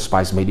 of the other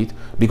spies made it?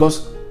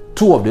 Because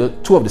two of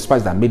the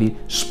spies that made it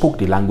spoke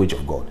the language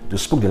of God. They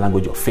spoke the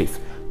language of faith.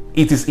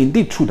 It is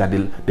indeed true that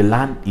the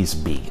land is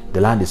big, the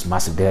land is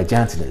massive, there are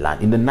giants in the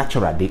land. In the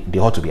natural, they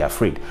ought to be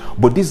afraid.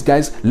 But these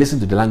guys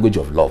listened to the language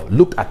of love,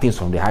 looked at things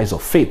from the eyes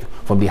of faith,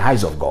 from the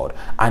eyes of God,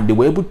 and they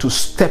were able to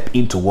step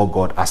into what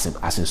God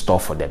has in store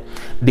for them.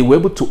 They were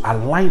able to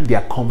align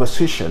their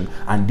conversation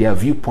and their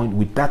viewpoint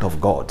with that of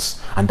God's,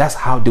 and that's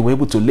how they were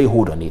able to lay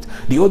hold on it.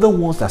 The other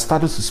ones that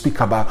started to speak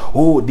about,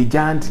 oh, the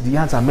giants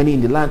are many in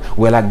the land,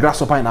 we're like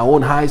grasshopper in our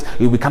own eyes,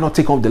 we cannot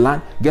take off the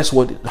land. Guess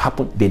what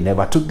happened? They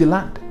never took the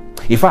land.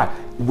 In fact,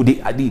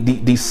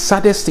 the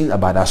saddest thing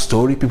about our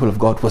story, people of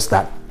God, was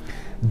that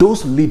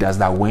those leaders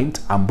that went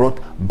and brought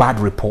bad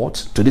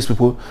reports to these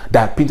people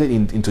that painted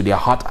into their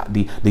heart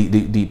the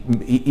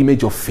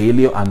image of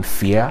failure and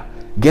fear,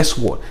 guess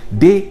what?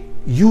 They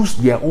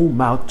used their own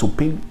mouth to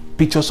paint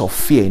pictures of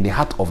fear in the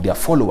heart of their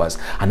followers,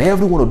 and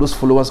every one of those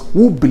followers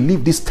who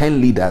believed these 10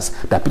 leaders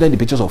that painted the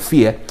pictures of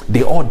fear,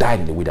 they all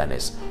died in the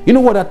wilderness. You know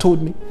what that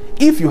told me?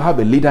 If you have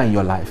a leader in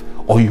your life,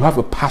 or you have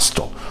a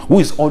pastor who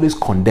is always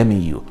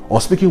condemning you or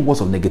speaking words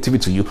of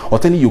negativity to you or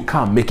telling you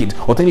can't make it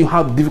or telling you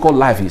how difficult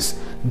life is,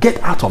 get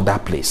out of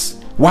that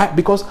place. Why?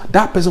 Because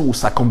that person will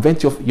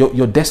circumvent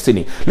your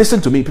destiny.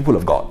 Listen to me, people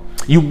of God.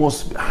 You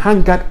must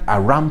hang out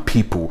around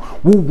people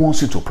who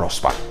wants you to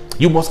prosper.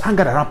 You must hang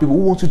out around people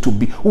who wants you to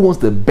be, who wants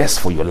the best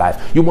for your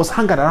life. You must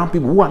hang out around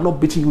people who are not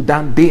beating you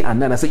down day and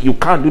night and say you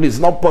can't do this,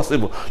 it's not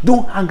possible.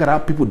 Don't hang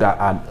around people that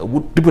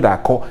are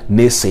called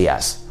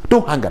naysayers.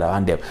 Don't hang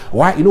around them.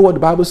 Why? You know what the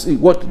Bible says?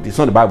 It's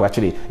not the Bible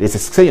actually. It's a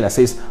saying that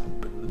says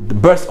the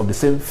birds of the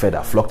same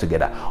feather flock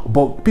together.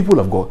 But people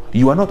of God,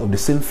 you are not of the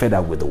same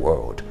feather with the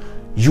world.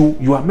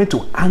 You are meant to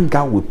hang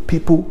out with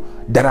people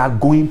that are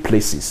going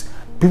places.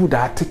 People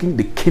that are taking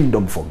the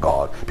kingdom for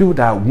God. People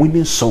that are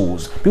winning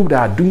souls. People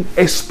that are doing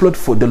exploit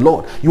for the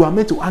Lord. You are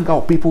meant to hang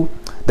out with people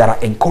that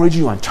are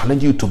encouraging you and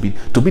challenging you to be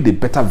the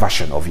better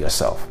version of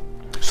yourself.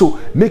 So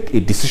make a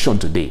decision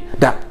today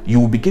that you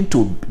will begin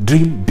to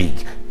dream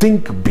big,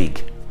 think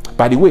big.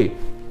 By the way,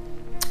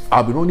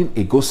 I'll be running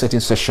a goal setting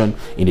session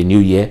in the new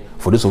year.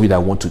 For those of you that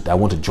want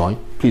to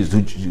join, please do.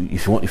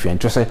 If you're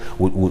interested,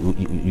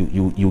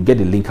 you get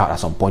the link out at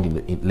some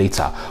point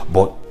later.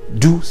 But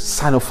do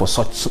sign up for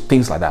such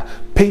things like that.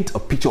 Paint a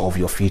picture of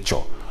your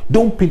future.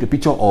 Don't paint a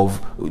picture of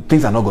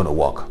things that are not going to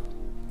work.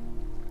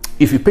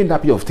 If you paint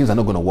that picture of things that are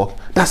not going to work,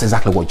 that's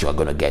exactly what you are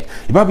going to get.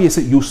 The Bible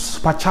says, you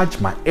supercharge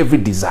my every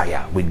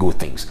desire with good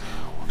things.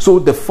 So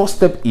the first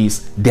step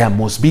is there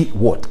must be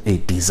what? A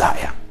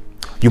desire.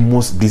 You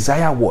must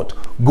desire what?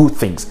 Good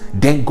things.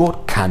 Then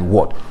God can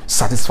what?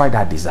 Satisfy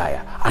that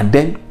desire. And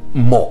then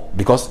more,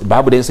 because the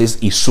Bible then says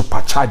it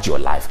supercharge your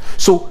life.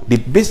 So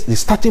the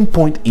starting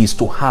point is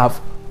to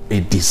have a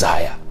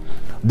desire.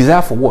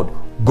 Desire for what?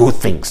 Good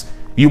things.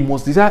 You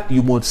must desire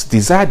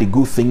the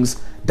good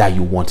things that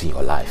you want in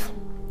your life.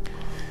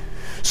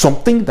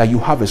 Something that you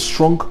have a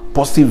strong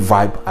positive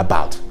vibe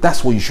about.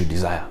 That's what you should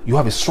desire. You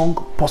have a strong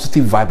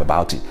positive vibe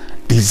about it.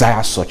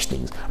 Desire such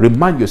things.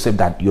 Remind yourself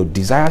that your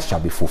desires shall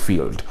be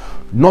fulfilled.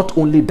 Not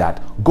only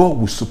that, God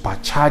will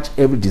supercharge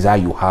every desire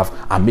you have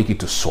and make it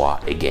to soar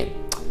again.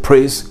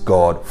 Praise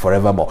God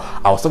forevermore.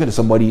 I was talking to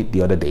somebody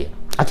the other day.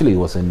 Actually, it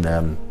was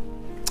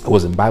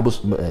in Bible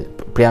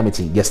prayer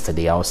meeting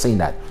yesterday. I was saying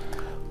that,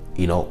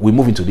 we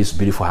moved into this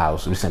beautiful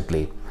house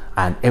recently,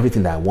 and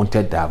everything that I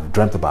wanted, that I've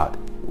dreamt about,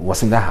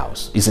 was in that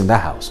house. Is in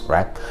that house,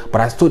 right? But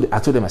I told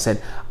them, I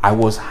said, I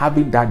was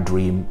having that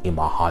dream in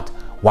my heart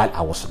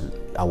whilst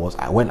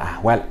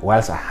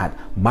I had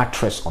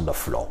mattress on the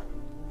floor.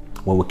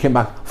 When we came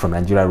back from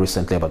Nigeria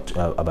recently,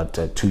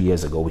 about 2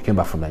 years ago, we came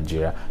back from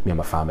Nigeria, me and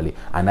my family,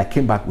 and I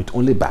came back with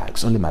only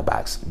my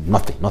bags,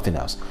 nothing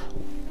else,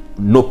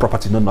 no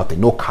property, no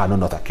nothing, no car, no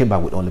nothing. I came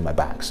back with only my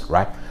bags,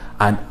 right?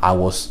 And I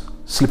was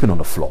sleeping on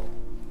the floor.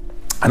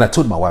 And I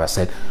told my wife, I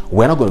said,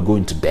 we're not going to go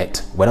into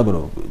debt. We're not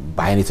going to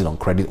buy anything on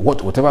credit.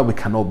 Whatever we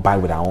cannot buy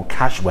with our own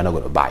cash, we're not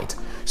going to buy it.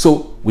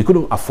 So we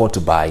couldn't afford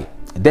to buy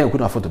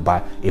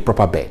a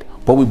proper bed.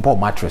 But we bought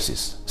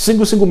mattresses,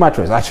 single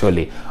mattress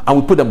actually, and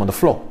we put them on the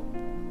floor.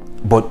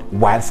 But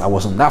whilst I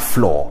was on that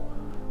floor,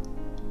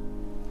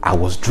 I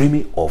was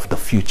dreaming of the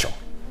future.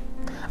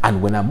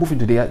 And when I moved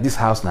into this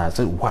house now, I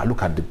said, wow,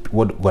 look at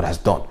what God has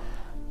done.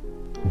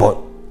 But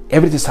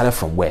everything started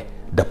from where?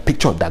 The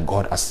picture that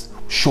God has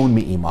shown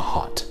me in my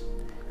heart.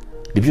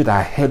 The picture that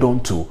I held on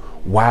to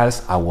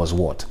whilst I was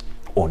what?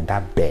 On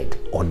that bed,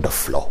 on the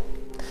floor.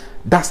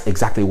 That's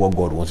exactly what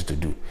God wants you to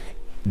do.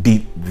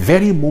 The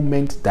very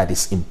moment that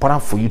is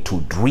important for you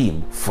to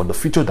dream for the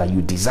future that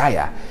you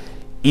desire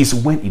is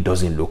when it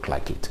doesn't look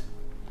like it.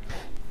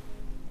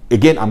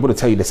 Again, I'm going to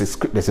tell you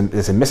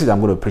there's a message I'm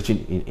going to preach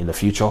in the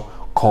future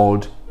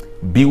called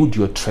build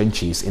your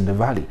trenches in the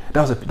valley.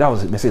 That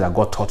was a message that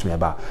God taught me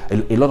about.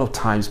 A lot of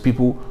times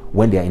people,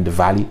 when they're in the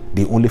valley,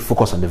 they only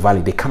focus on the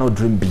valley. They cannot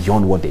dream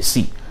beyond what they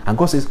see. And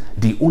God says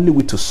the only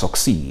way to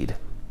succeed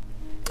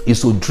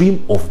is to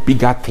dream of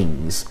bigger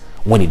things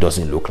when it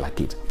doesn't look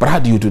like it. But how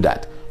do you do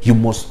that? You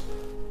must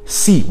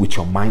see with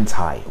your mind's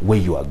eye where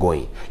you are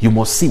going. You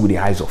must see with the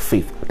eyes of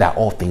faith that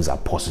all things are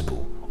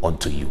possible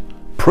unto you.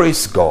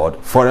 Praise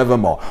God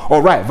forevermore.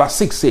 All right, verse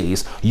 6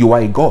 says, you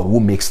are a God who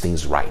makes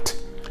things right,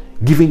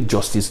 giving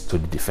justice to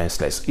the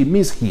defenseless. It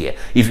means here,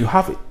 if you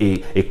have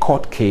a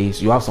court case,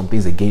 you have some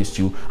things against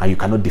you and you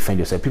cannot defend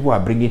yourself, people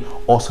are bringing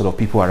all sorts of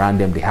people around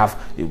them. They have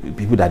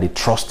people that they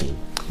trust in.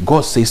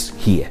 God says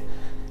here,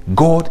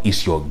 God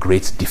is your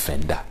great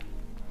defender,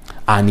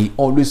 and he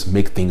always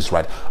makes things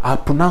right. I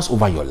pronounce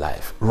over your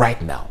life right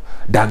now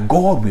that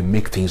God will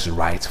make things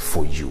right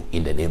for you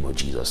in the name of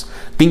Jesus.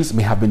 Things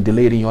may have been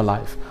delayed in your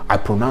life. I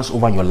pronounce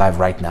over your life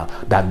right now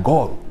that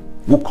God,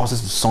 who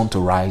causes the sun to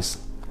rise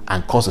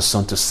and cause the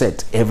sun to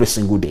set every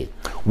single day,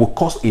 will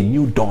cause a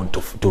new dawn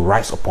to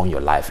rise upon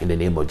your life in the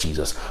name of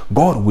Jesus.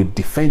 God will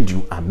defend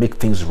you and make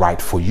things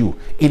right for you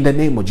in the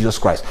name of Jesus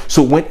Christ.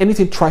 So when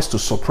anything tries to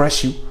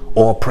suppress you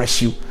or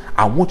oppress you,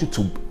 I want you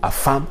to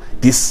affirm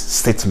this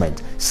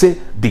statement. Say,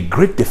 the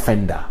great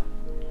defender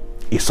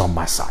is on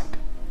my side.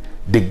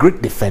 The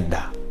great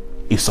defender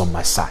is on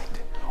my side,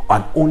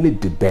 and only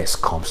the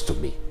best comes to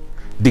me.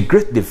 The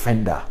great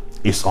defender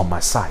is on my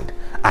side,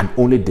 and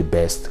only the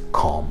best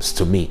comes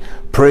to me.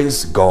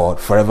 Praise God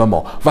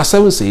forevermore. Verse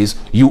 7 says,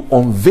 you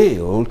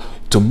unveiled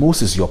to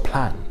Moses your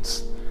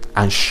plans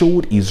and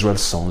showed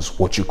Israel's sons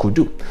what you could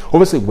do.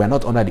 Obviously, we're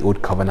not under the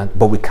old covenant,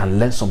 but we can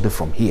learn something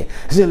from here.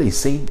 Essentially, he's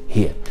saying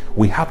here,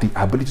 we have the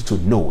ability to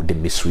know the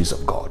mysteries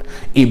of God.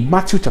 In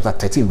Matthew chapter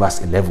 13,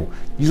 verse 11,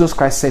 Jesus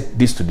Christ said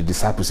this to the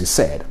disciples. He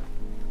said,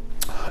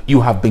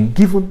 you have been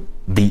given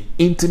the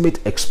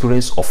intimate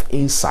experience of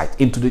insight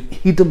into the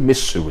hidden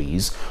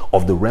mysteries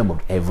of the realm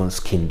of heaven's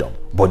kingdom,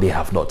 but they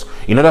have not.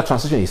 In other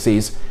translation, it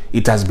says,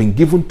 it has been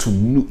given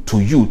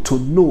to you to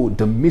know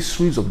the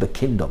mysteries of the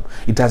kingdom.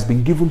 It has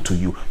been given to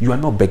you. You are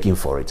not begging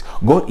for it.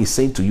 God is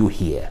saying to you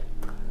here,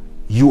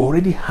 you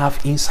already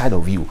have inside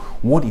of you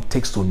what it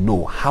takes to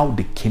know how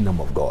the kingdom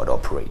of God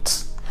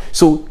operates.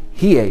 So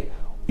here,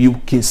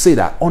 you can say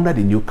that under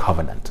the new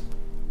covenant,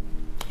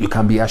 you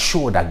can be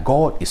assured that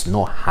God is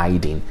not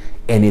hiding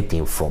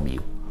anything from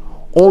you.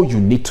 All you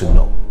need to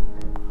know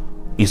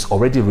is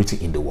already written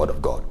in the word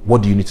of God.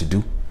 What do you need to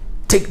do?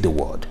 Take the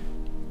word,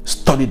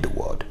 study the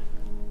word,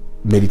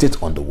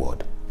 meditate on the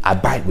word,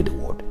 abide with the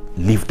word,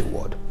 live the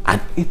word, and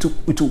it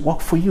will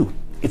work for you.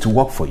 It will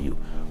work for you.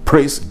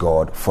 Praise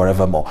God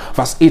forevermore.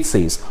 Verse 8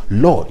 says,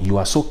 Lord, you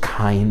are so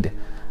kind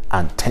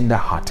and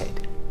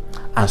tender-hearted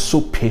and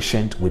so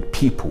patient with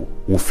people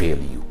who fail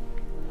you.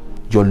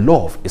 Your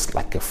love is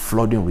like a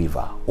flooding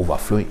river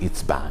overflowing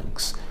its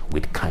banks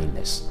with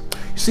kindness.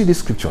 You see this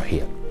scripture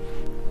here.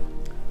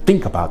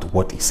 Think about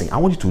what he's saying. I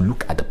want you to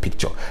look at the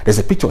picture. There's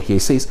a picture here.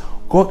 It says,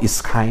 God is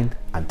kind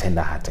and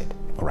tender-hearted.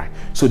 All right.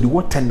 So the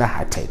word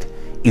tender-hearted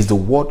is the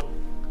word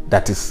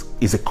that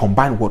is a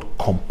combined word,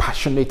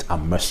 compassionate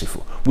and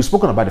merciful. We've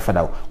spoken about the fact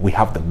that we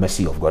have the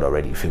mercy of God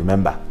already, if you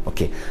remember.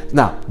 Okay.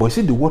 Now, but you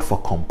see the word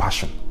for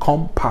compassion.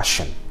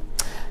 Compassion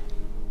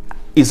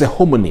is a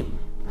homonym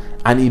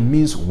and it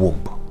means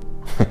womb.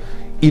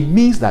 It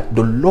means that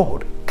the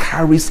Lord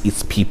carries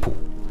his people.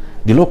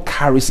 The Lord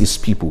carries his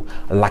people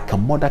like a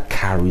mother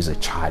carries a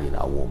child in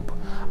her womb.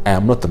 I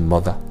am not a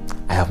mother.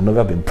 I have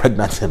never been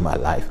pregnant in my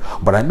life.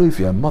 But I know if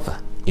you're a mother,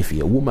 if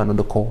you're a woman on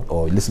the call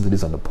or you listen to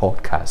this on the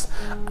podcast,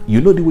 you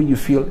know the way you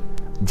feel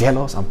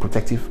jealous and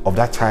protective of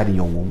that child in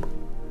your womb.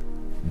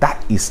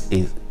 That is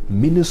a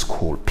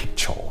minuscule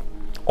picture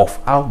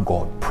of how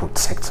God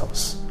protects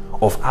us,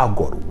 of how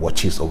God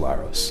watches over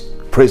us.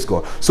 Praise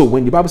God. So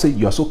when the Bible says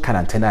you are so kind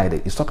and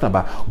tender-hearted, it's talking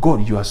about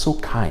God, you are so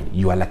kind.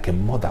 You are like a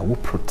mother who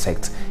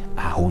protects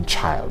her own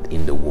child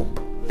in the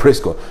womb. Praise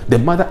God. A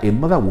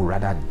mother would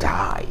rather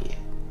die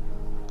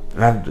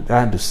rather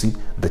than to see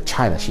the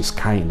child that she's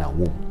carrying in her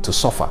womb to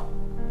suffer.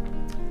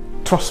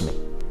 Trust me.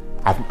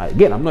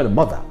 I'm not a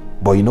mother,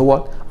 but you know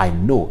what? I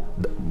know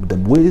the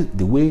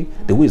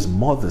way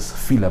mothers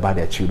feel about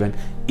their children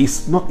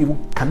is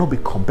cannot be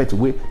compared to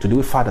the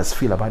way fathers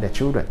feel about their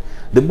children.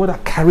 The mother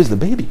carries the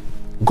baby.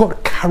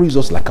 God carries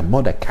us like a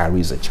mother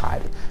carries a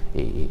child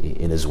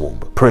in his womb.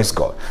 Praise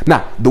God.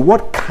 Now, the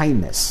word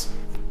kindness,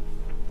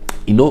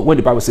 when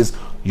the Bible says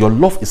your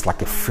love is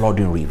like a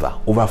flooding river,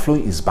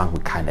 overflowing its bank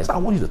with kindness. I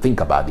want you to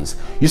think about this.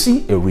 You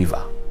see a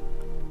river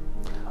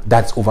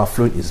that's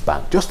overflowing its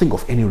bank. Just think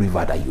of any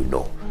river that you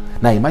know.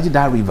 Now imagine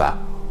that river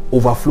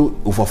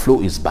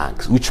overflow its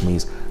banks, which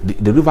means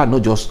the river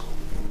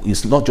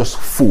is not just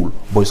full,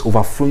 but it's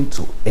overflowing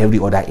to every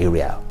other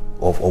area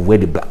of where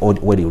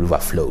the river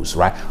flows,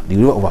 right? The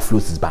river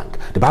overflows its bank.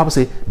 The Bible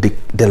says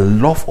the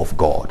love of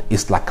God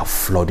is like a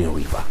flooding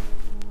river.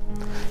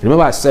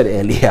 Remember I said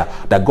earlier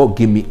that God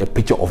gave me a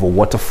picture of a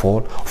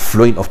waterfall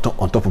flowing on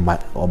top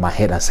of my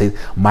head and said,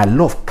 my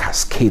love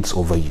cascades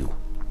over you.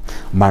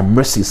 My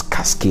mercies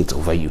cascade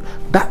over you.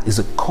 That is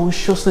a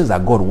consciousness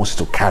that God wants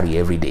to carry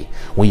every day.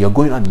 When you're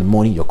going out in the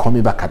morning, you're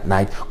coming back at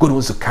night, God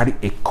wants to carry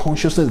a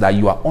consciousness that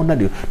you are under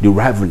the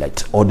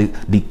rivulet or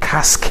the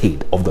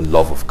cascade of the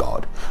love of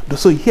God.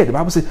 So here the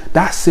Bible says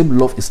that same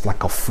love is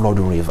like a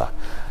flooding river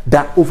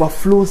that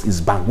overflows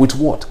its bank with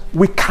what?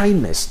 With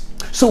kindness.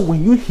 So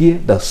when you hear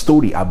the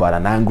story about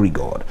an angry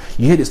God,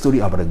 you hear the story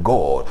about a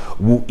God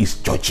who is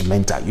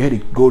judgmental, you hear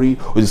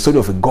the story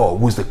of a God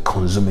who is the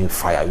consuming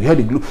fire, you hear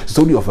the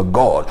story of a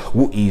God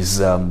who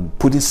is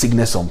putting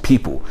sickness on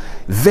people,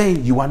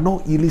 then you are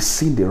not really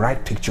seeing the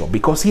right picture.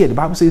 Because here the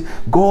Bible says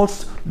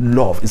God's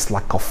love is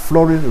like a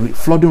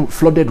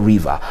flooded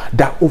river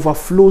that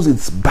overflows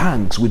its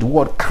banks with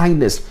what?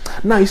 Kindness.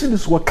 Now you see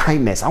this word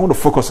kindness, I want to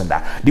focus on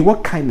that. The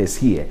word kindness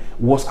here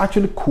was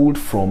actually pulled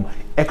from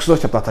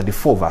Exodus chapter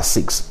 34 verse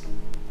 6.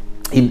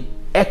 In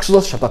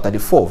Exodus chapter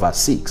 34 verse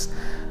 6,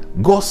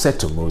 God said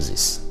to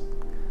Moses,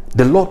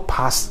 the Lord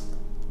passed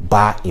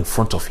by in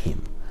front of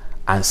him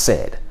and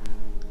said,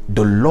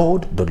 the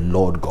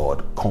Lord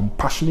God,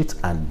 compassionate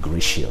and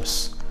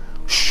gracious,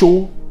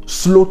 slow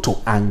to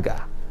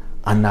anger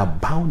and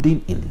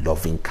abounding in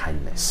loving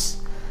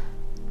kindness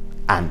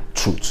and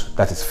truth,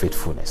 that is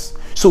faithfulness.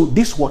 So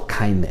this word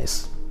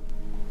kindness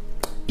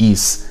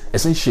is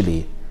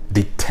essentially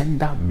the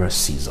tender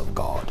mercies of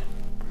God,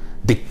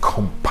 the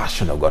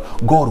compassion of God.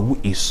 God who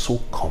is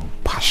so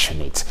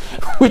compassionate,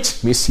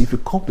 which means if you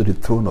come to the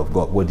throne of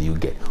God, what do you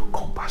get?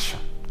 Compassion,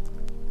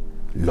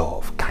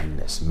 love,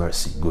 kindness,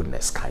 mercy,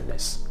 goodness,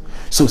 kindness.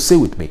 So say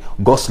with me,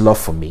 God's love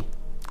for me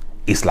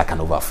is like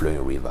an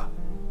overflowing river.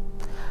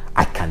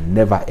 I can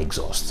never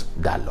exhaust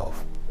that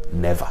love.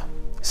 Never.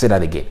 Say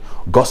that again.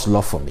 God's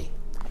love for me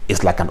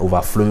is like an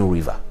overflowing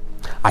river.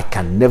 I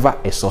can never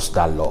exhaust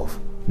that love.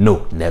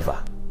 No,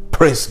 never.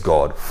 Praise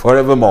God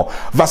forevermore.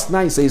 Verse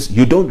 9 says,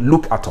 you don't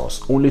look at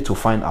us only to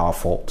find our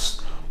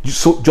faults,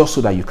 just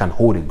so that you can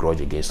hold a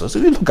grudge against us. So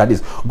you look at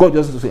this. God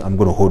doesn't say, I'm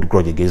going to hold a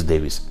grudge against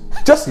Davis.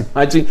 Just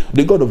imagine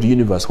the God of the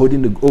universe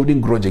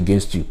holding grudge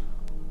against you.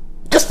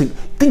 Just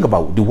think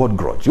about the word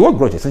grudge. The word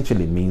grudge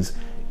essentially means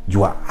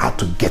you are out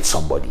to get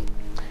somebody.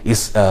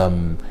 It's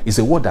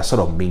a word that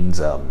sort of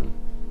means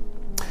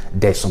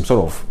there's some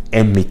sort of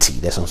enmity,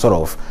 there's some sort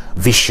of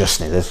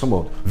viciousness, there's some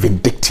sort of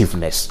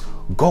vindictiveness.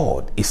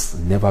 God is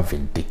never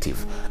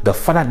vindictive. The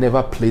Father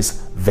never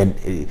plays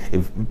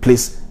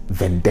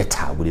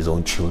vendetta with his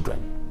own children.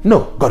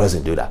 No, God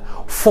doesn't do that.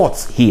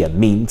 Fault here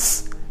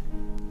means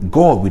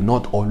God will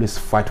not always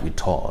fight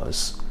with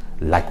us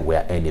like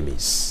we're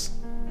enemies.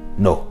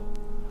 No,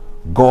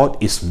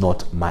 God is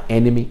not my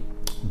enemy.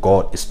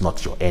 God is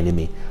not your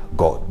enemy.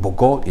 But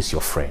God is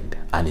your friend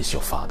and is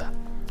your Father.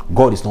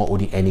 God is not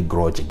holding any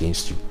grudge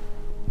against you.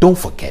 Don't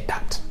forget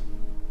that.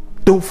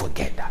 Don't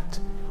forget that.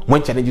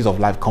 When challenges of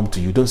life come to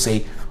you, don't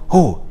say,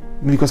 oh,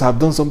 because I've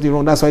done something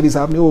wrong, that's why this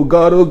happened. Oh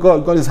God,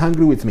 God is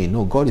angry with me.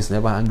 No, God is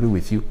never angry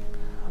with you.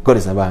 God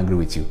is never angry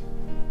with you.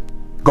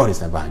 God is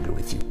never angry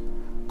with you.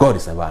 God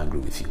is never angry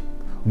with you.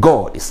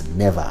 God is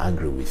never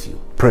angry with you.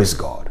 Praise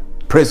God.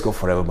 Praise God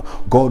forever.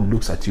 God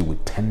looks at you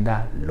with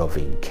tender,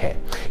 loving care.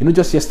 You know,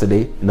 just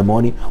yesterday in the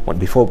morning,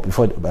 before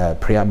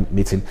prayer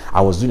meeting,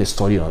 I was doing a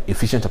study on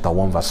Ephesians chapter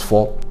 1 verse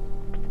 4.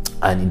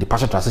 And in the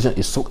Passion Translation,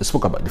 it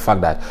spoke about the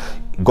fact that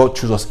God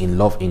chose us in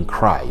love in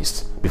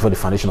Christ before the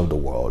foundation of the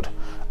world,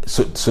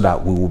 so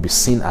that we will be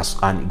seen as,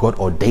 and God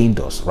ordained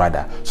us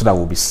rather, so that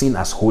we'll be seen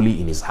as holy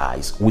in His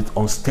eyes with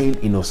unstained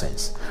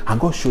innocence. And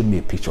God showed me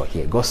a picture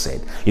here. God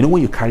said, you know,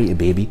 when you carry a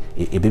baby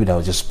that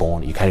was just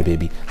born, you carry a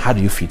baby, how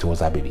do you feel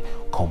towards that baby?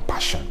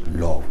 Compassion,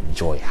 love,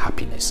 joy,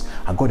 happiness.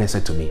 And God then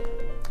said to me,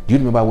 do you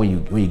remember when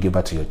you give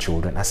birth to your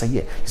children? I said,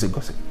 yeah. He said,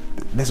 God said,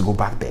 let's go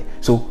back there.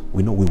 So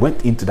we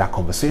went into that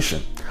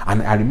conversation,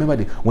 and I remember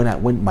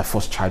when my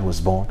first child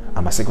was born,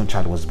 and my second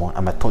child was born,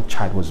 and my third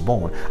child was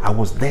born. I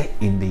was there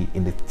in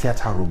the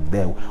theater room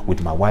there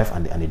with my wife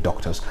and the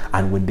doctors.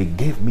 And when they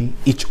gave me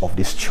each of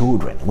these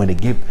children, when they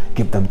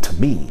gave them to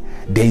me,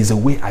 there is a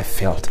way I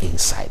felt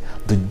inside,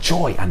 the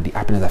joy and the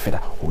happiness. I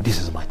felt that, oh,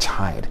 this is my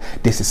child.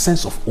 There's a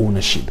sense of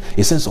ownership,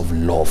 a sense of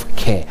love,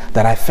 care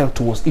that I felt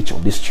towards each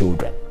of these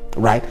children.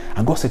 Right?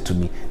 And God said to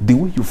me, the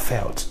way you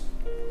felt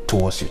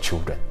towards your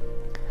children,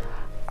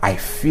 I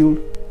feel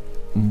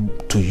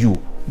to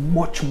you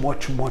much more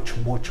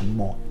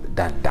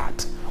than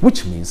that.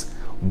 Which means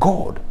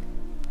God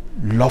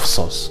loves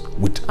us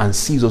and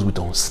sees us with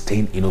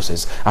unstained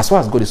innocence. As far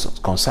as God is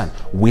concerned,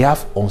 we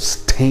have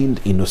unstained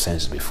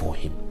innocence before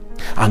Him.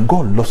 And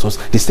God loves us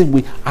the same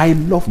way I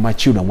love my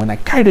children. When I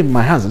carry them in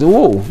my hands, I say,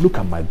 oh, look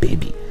at my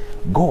baby.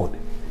 God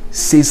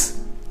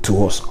says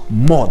to us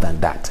more than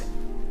that.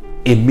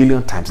 1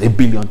 million times, 1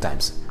 billion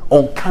times,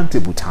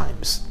 uncountable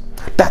times.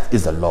 That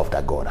is the love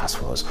that God has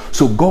for us.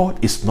 So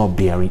God is not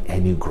bearing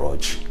any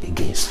grudge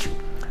against you.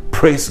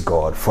 Praise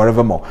God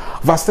forevermore.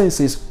 Verse 10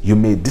 says, you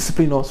may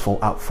discipline us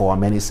for our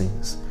many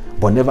sins,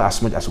 but never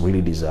as much as we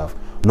really deserve,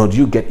 nor do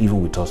you get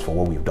even with us for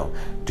what we've done.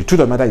 The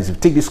truth of the matter is, if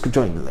you take this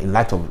scripture in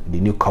light of the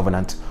new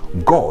covenant,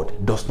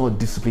 God does not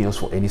discipline us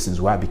for any sins.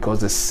 Why?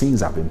 Because the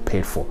sins have been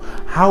paid for.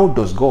 How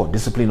does God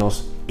discipline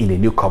us in a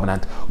new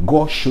covenant?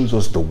 God shows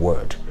us the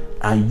word.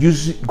 And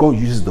God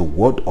uses the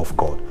word of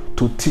God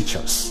to teach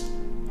us,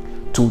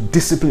 to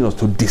discipline us,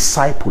 to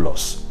disciple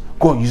us.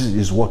 God uses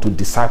His word to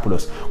disciple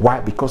us. Why?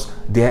 Because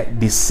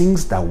the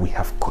sins that we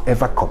have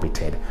ever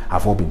committed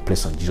have all been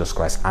placed on Jesus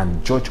Christ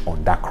and judged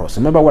on that cross.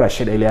 Remember what I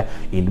shared earlier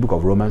in the book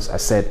of Romans? I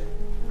said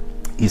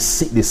the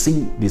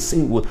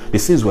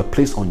sins were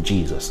placed on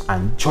Jesus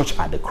and judged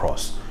at the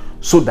cross,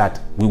 so that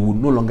we will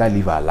no longer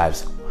live our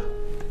lives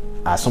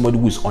as somebody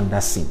who is under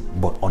sin,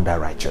 but under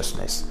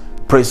righteousness.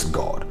 Praise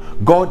God.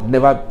 God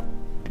never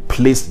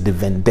placed the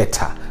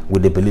vendetta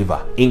with the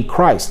believer. In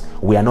Christ,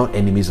 we are not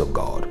enemies of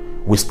God.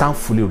 We stand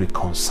fully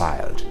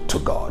reconciled to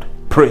God.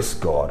 Praise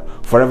God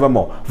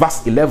forevermore.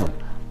 Verse 11,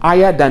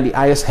 higher than the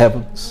highest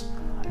heavens,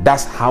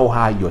 that's how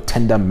high your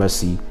tender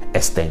mercy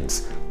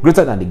extends.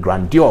 Greater than the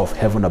grandeur of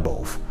heaven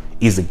above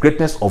is the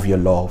greatness of your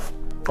love,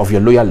 of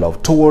your loyal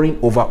love, towering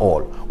over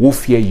all who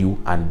fear you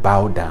and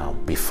bow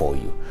down before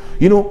you.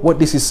 You know what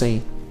this is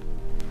saying?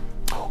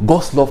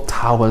 God's love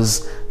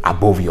towers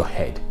above your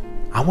head.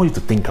 I want you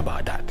to think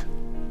about that.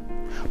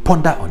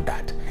 Ponder on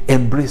that.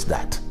 Embrace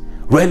that.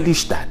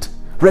 Relish that.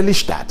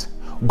 Relish that.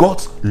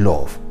 God's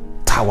love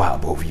tower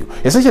above you.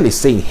 Essentially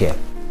saying here,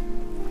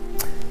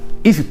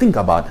 if you think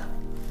about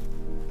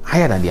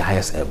higher than the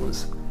highest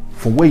heavens,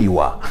 from where you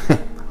are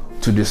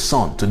to the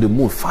sun, to the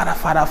moon,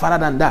 farther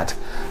than that,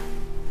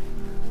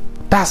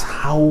 that's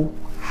how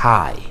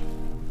high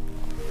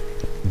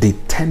the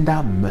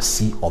tender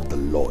mercy of the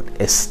Lord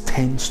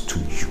extends to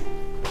you.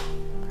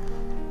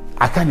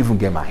 I can't even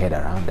get my head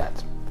around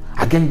that.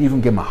 I can't even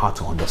get my heart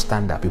to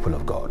understand that, people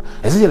of God.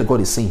 Essentially,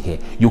 God is saying here,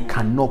 you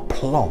cannot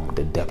plumb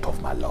the depth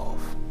of my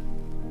love.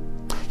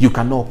 You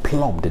cannot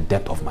plumb the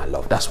depth of my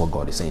love. That's what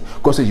God is saying.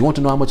 God says, you want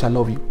to know how much I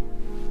love you?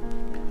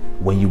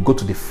 When you go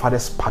to the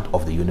farthest part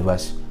of the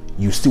universe,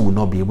 you still will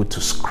not be able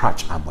to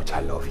scratch how much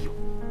I love you.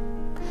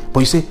 But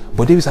you say,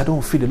 but Davis, I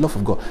don't feel the love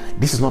of God.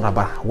 This is not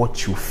about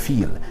what you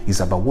feel. It's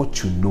about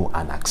what you know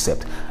and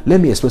accept. Let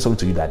me explain something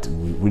to you that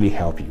will really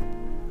help you.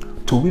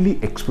 To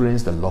really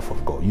experience the love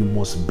of God, you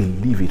must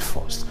believe it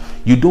first.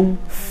 You don't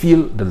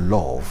feel the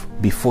love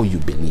before you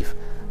believe.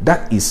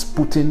 That is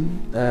putting,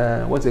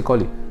 what they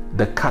call it,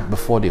 the cart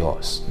before the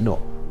horse.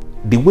 No.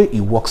 The way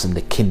it works in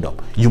the kingdom,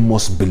 you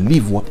must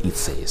believe what it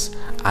says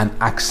and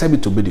accept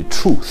it to be the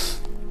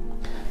truth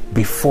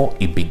before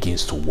it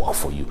begins to work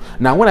for you.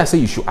 Now, when I say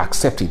you should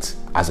accept it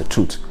as a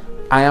truth,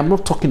 I am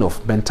not talking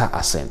of mental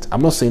assent.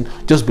 I'm not saying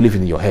just believe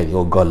in your head,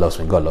 oh, God loves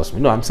me, God loves me.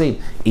 No, I'm saying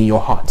in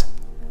your heart.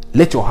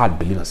 Let your heart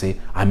believe and say,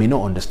 I may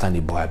not understand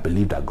it, but I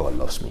believe that God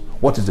loves me.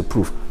 What is the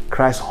proof?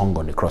 Christ hung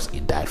on the cross. He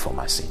died for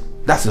my sin.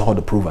 That's all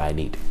the proof I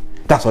need.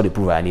 That's all the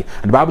proof I need.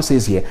 And the Bible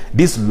says here,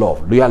 this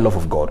love, loyal love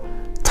of God,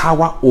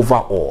 tower over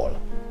all.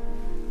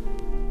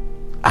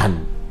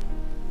 And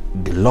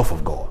the love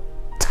of God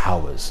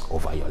towers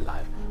over your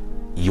life.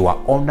 You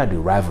are under the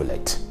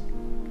rivulet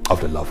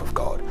of the love of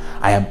God.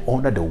 I am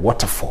under the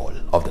waterfall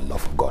of the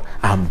love of God.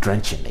 I am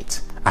drenched in it.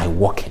 I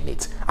walk in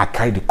it. I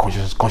carry the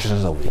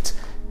consciousness of it.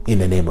 in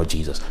the name of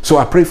Jesus. So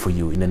I pray for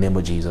you in the name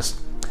of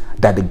Jesus,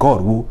 that the God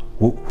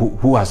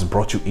who has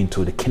brought you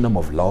into the kingdom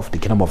of love, the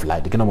kingdom of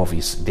light, the kingdom of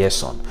his dear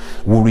son,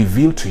 will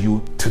reveal to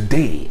you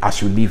today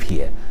as you live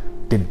here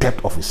the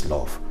depth of his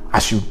love.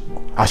 As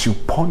you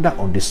ponder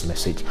on this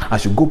message,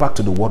 as you go back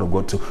to the word of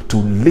God to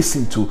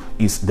listen to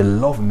the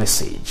love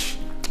message,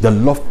 the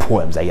love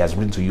poems that he has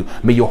written to you,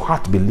 may your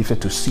heart be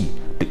lifted to see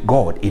the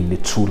God in the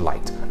true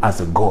light,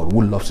 as a God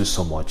who loves you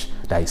so much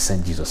that he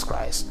sent Jesus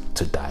Christ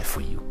to die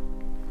for you.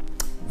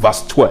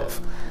 Verse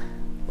 12,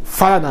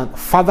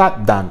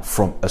 farther than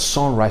from a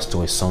sunrise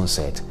to a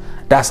sunset,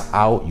 that's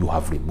how you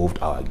have removed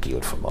our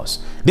guilt from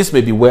us. This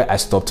may be where I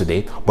stop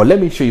today, but let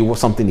me show you what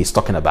something he's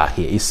talking about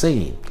here. He's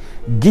saying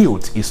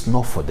guilt is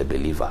not for the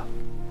believer.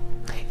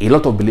 A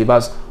lot of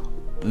believers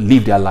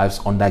live their lives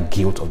under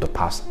guilt of the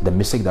past, the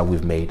mistake that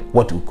we've made,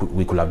 what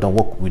we could have done,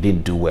 what we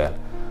didn't do well.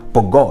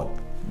 But God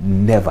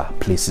never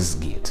places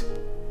guilt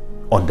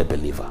on the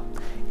believer.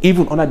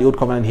 Even under the old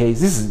covenant here,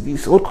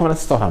 this old covenant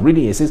stuff I'm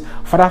reading, it says,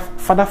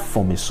 Father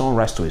from a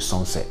sunrise to a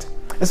sunset.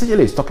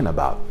 Essentially, it's talking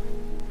about,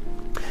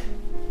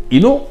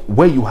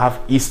 where you have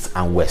east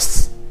and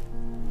west,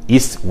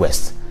 east,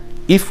 west.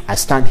 If I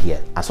stand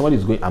here and somebody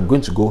is going, I'm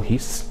going to go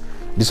east,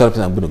 this other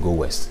person, I'm going to go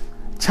west.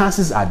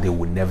 Chances are they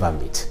will never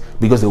meet,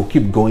 because they will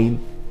keep going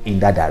in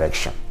that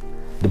direction.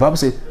 The Bible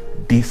says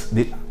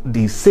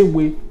the same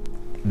way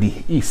the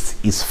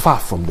east is far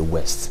from the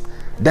west,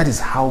 that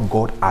is how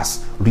God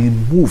has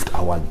removed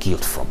our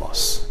guilt from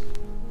us.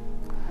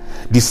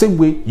 The same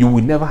way you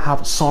will never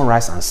have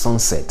sunrise and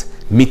sunset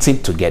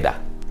meeting together,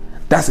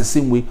 that's the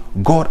same way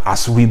God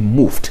has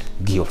removed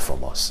guilt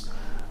from us.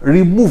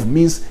 Remove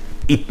means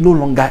it no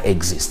longer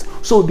exists.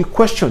 So the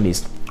question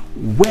is,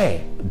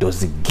 where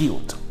does the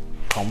guilt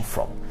come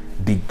from?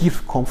 The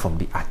guilt comes from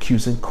the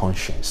accusing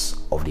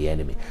conscience of the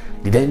enemy.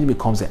 The enemy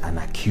comes in and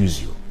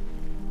accuses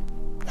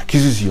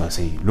you and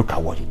say, look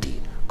at what you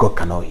did. God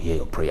cannot hear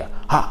your prayer.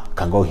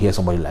 Can God hear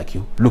somebody like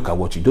you? Look at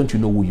what you, don't you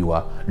know who you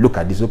are? Look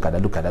at this, look at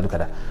that, look at that, look at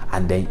that.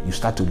 And then you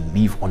start to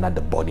live under the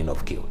burden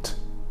of guilt.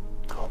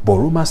 But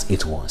Romans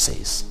 8:1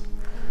 says,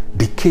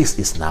 the case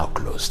is now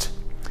closed.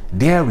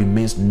 There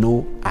remains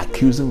no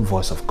accusing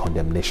voice of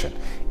condemnation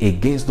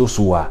against those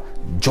who are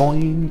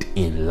joined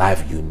in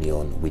life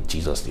union with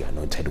Jesus, the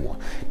Anointed One.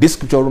 This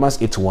scripture, Romans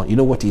 8:1, you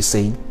know what he's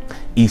saying?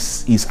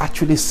 He's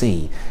actually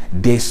saying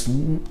it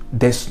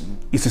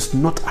is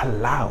not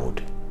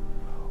allowed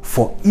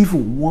for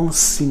even one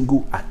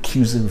single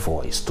accusing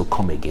voice to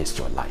come against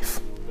your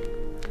life.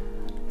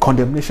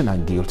 Condemnation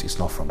and guilt is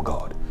not from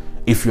God.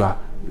 If you are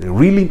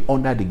reeling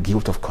under the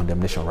guilt of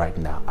condemnation right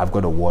now, I've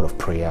got a word of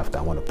prayer after.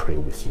 I want to pray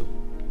with you.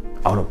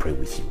 I want to pray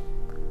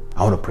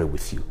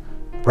with you.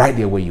 Right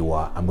there where you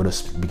are, I'm going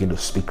to begin to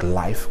speak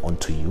life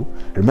unto you.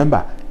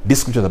 Remember,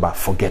 this scripture is about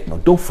forget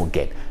not. Don't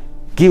forget.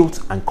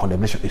 Guilt and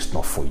condemnation is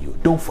not for you.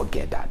 Don't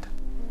forget that.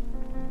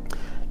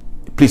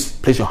 Please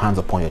place your hands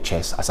upon your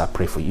chest as I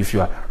pray for you. If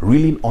you are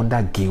reeling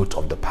under guilt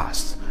of the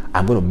past,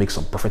 I'm going to make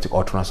some prophetic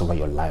utterance over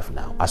your life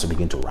now as we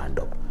begin to round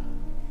up.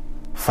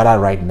 Father,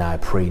 right now I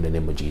pray in the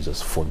name of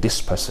Jesus for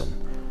this person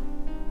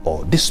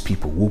or these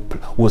people who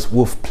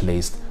have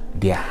placed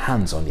their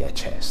hands on their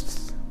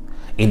chests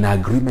in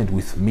agreement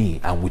with me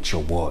and with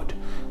your word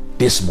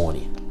this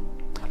morning.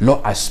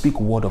 Lord, I speak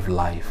word of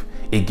life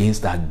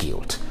against that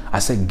guilt. I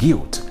said,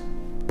 guilt,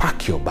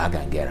 pack your bag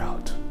and get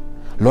out.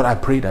 Lord, I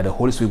pray that the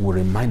Holy Spirit will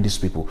remind these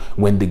people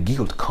when the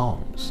guilt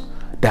comes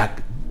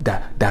that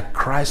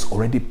Christ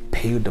already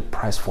paid the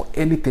price for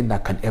anything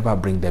that can ever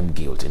bring them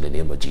guilt in the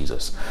name of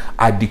Jesus.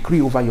 I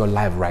decree over your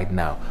life right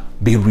now,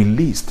 be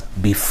released,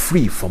 be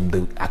free from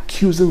the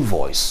accusing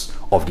voice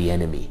of the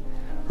enemy.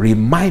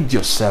 Remind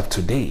yourself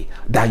today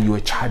that you're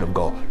a child of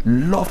God,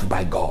 loved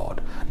by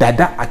God, that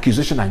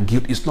accusation and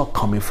guilt is not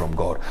coming from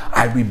God.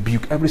 I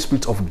rebuke every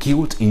spirit of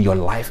guilt in your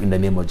life in the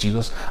name of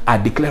Jesus. I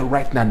declare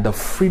right now the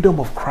freedom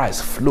of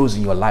Christ flows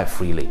in your life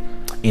freely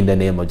in the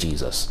name of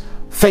Jesus.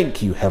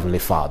 Thank you, Heavenly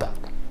Father.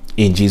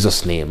 In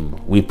Jesus'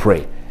 name we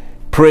pray.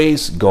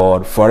 Praise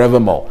God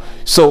forevermore.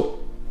 So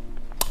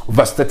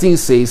verse 13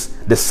 says,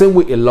 the same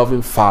way a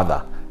loving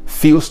father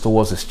feels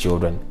towards his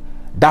children,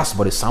 that's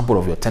but a sample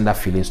of your tender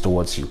feelings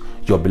towards you,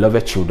 your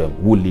beloved children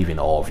who live in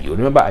awe of you.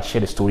 Remember, I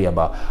shared a story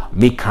about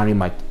me carrying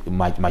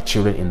my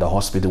children in the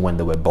hospital when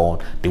they were born,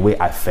 the way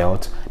I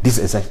felt. This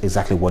is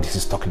exactly what this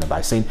is talking about.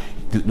 It's saying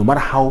no matter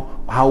how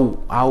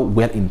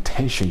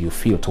well-intentioned you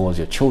feel towards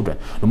your children,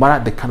 no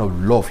matter the kind of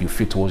love you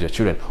feel towards your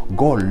children,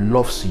 God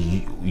loves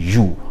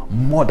you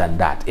more than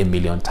that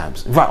 1,000,000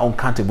 times, in fact,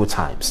 uncountable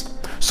times.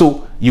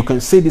 So you can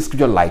say this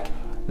scripture like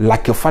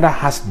a father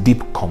has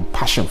deep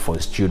compassion for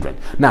his children.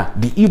 Now,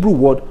 the Hebrew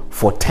word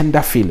for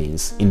tender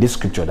feelings in this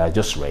scripture that I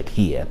just read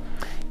here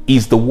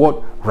is the word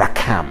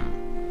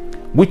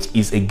rakam, which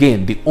is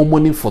again the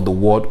homonym for the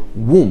word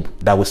womb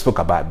that we spoke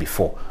about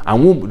before.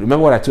 And womb, remember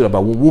what I told you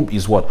about womb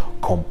is what?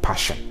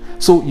 Compassion.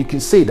 So you can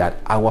say that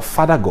our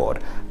Father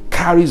God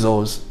carries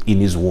us in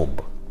his womb.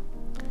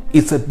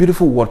 It's a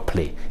beautiful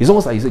wordplay. It's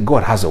almost like you say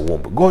God has a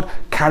womb. God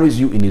carries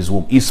you in his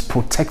womb. He's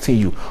protecting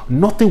you.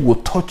 Nothing will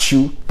touch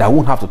you that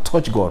won't have to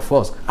touch God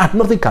first. And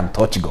nothing can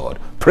touch God.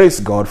 Praise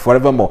God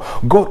forevermore.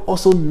 God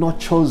also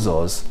nurtures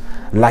us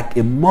like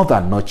a mother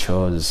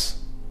nurtures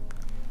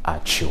our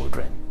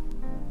children.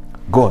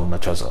 God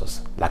nurtures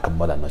us like a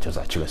mother nurtures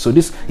our children. So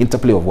this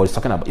interplay of what he's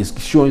talking about is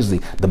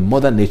showing the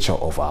mother nature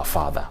of our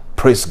Father.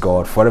 Praise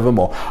God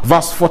forevermore.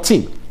 Verse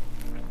 14.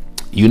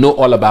 You know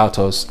all about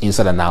us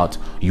inside and out.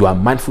 You are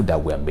mindful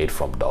that we are made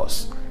from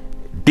dust.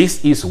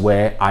 This is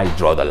where I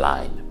draw the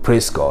line.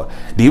 Praise God.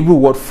 The Hebrew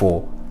word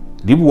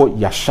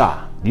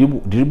yashar,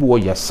 the Hebrew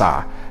word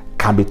yashar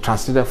can be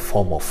translated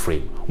form or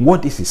frame.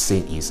 What this is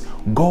saying is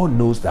God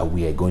knows that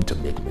we are going to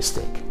make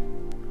mistake.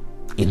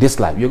 In this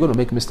life, you're going to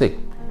make mistake.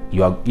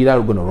 You are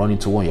either going to run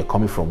into one, you're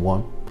coming from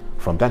one.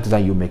 From time to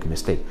time, you make a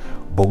mistake.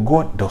 But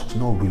God does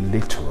not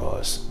relate to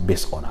us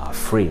based on our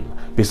frame,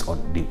 based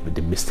on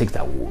the mistakes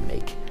that we will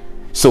make.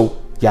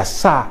 So,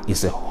 Yasa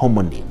is a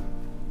homonym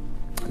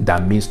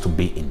that means to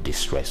be in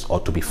distress or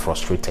to be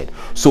frustrated.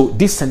 So,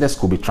 this sentence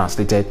could be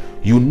translated,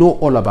 you know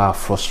all about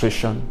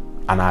frustration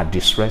and our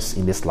distress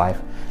in this life.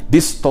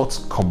 These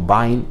thoughts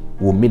combined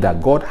will mean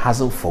that God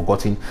hasn't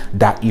forgotten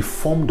that he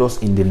formed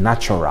us in the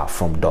natural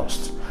from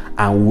dust,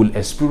 and will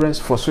experience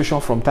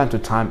frustration from time to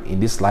time in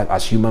this life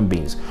as human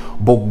beings.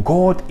 But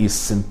God is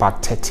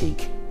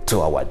sympathetic to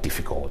our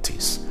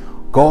difficulties.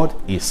 God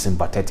is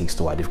sympathetic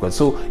to our difficulties.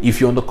 So if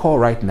you're on the call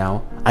right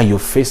now and you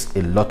face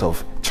a lot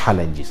of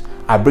challenges,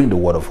 I bring the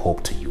word of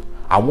hope to you.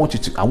 I want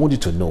you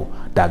to know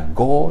that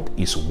God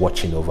is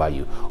watching over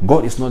you.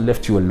 God is not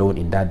left you alone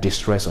in that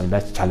distress or in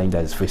that challenge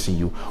that is facing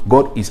you.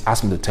 God is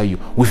asking to tell you,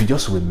 if you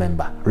just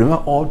remember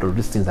all the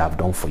these things I've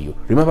done for you.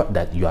 Remember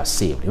that you are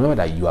saved. Remember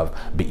that you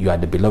are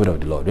the beloved of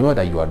the Lord. Remember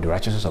that you are the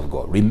righteousness of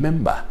God.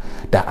 Remember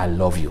that I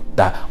love you,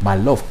 that my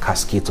love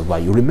cascades over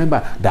you.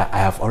 Remember that I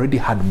have already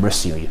had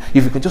mercy on you.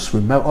 If you can just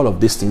remember all of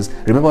these things,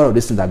 remember all of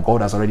these things that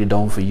God has already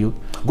done for you,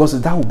 God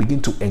says that will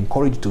begin to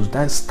encourage you to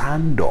then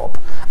stand up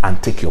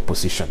and take your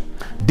position.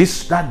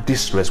 That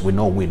distress will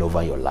not win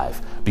over your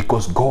life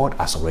because God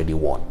has already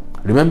won.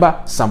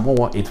 Remember, Psalm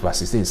 118 verse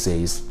 16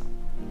 says,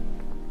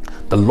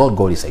 the Lord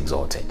God is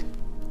exalted.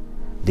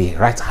 The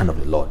right hand of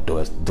the Lord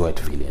doeth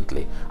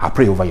valiantly. I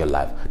pray over your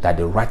life that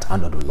the right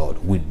hand of the Lord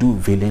will do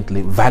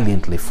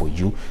valiantly for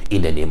you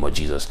in the name of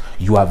Jesus.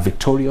 You are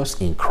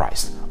victorious in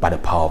Christ by the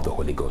power of the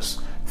Holy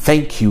Ghost.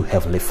 Thank you,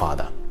 Heavenly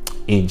Father.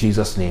 In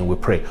Jesus' name we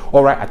pray.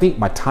 All right, I think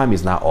my time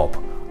is now up.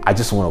 I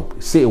just want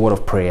to say a word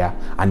of prayer,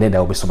 and then there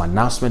will be some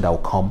announcement that will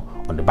come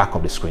on the back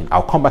of the screen.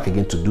 I'll come back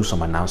again to do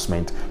some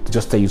announcement to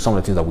just tell you some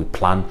of the things that we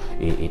plan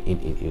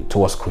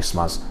towards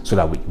Christmas so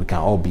that we can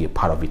all be a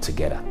part of it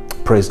together.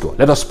 Praise God.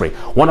 Let us pray.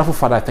 Wonderful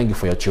Father, I thank you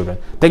for your children.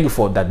 Thank you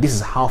for that. This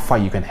is how far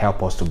you can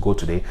help us to go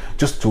today,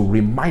 just to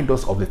remind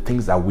us of the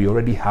things that we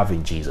already have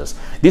in Jesus.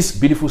 This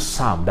beautiful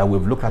psalm that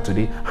we've looked at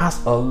today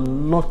has a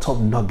lot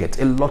of nuggets,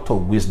 a lot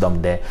of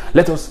wisdom there.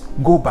 Let us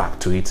go back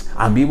to it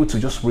and be able to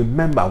just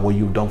remember what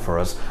you've done for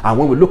us. And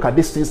when we look at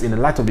these things in the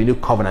light of the new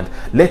covenant,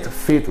 let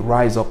faith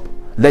rise up,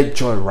 let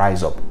joy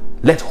rise up.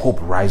 Let hope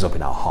rise up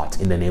in our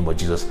heart in the name of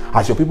Jesus.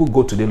 As your people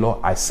go today,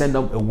 Lord, I send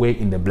them away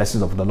in the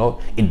blessings of the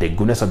Lord, in the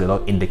goodness of the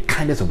Lord, in the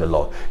kindness of the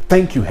Lord.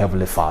 Thank you,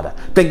 Heavenly Father.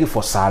 Thank you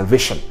for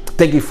salvation.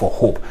 Thank you for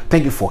hope.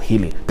 Thank you for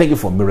healing. Thank you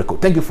for miracle.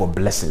 Thank you for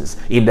blessings.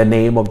 In the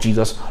name of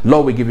Jesus,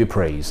 Lord, we give you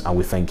praise and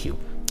we thank you.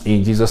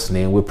 In Jesus'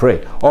 name we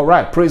pray. All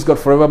right. Praise God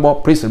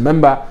forevermore. Please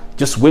remember,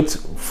 just wait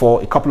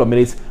for a couple of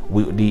minutes.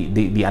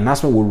 The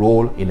announcement will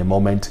roll in a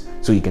moment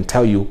so he can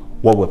tell you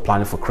what we're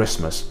planning for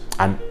Christmas.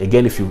 And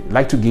again, if you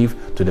like to give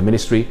to the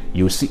ministry,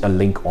 you'll see a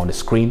link on the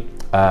screen.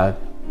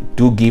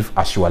 Do give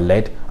as you are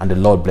led, and the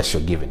Lord bless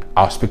your giving.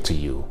 I'll speak to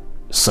you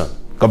soon.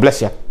 God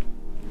bless you.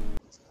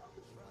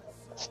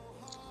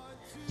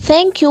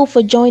 Thank you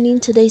for joining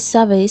today's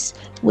service,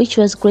 which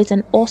was great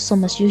and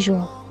awesome as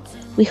usual.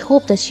 We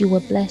hope that you were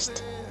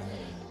blessed.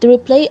 The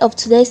replay of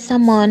today's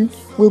sermon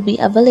will be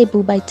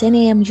available by 10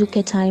 a.m.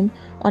 UK time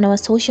on our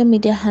social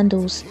media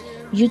handles,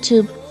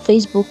 YouTube,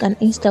 Facebook, and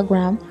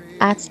Instagram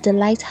at The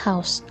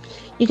Lighthouse.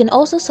 You can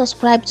also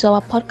subscribe to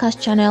our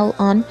podcast channel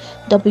on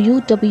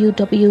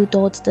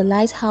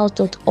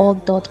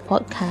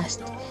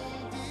www.thelighthouse.org.podcast.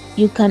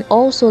 You can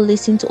also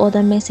listen to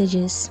other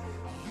messages.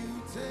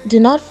 Do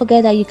not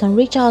forget that you can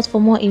reach out for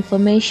more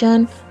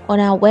information on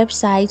our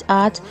website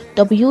at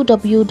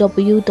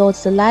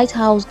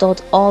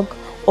www.thelighthouse.org,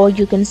 or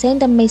you can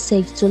send a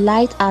message to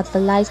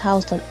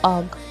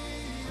light@thelighthouse.org.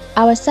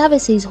 Our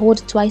services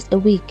hold twice a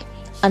week,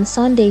 on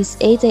Sundays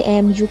 8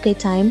 a.m. UK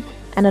time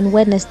and on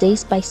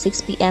Wednesdays by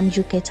 6 p.m.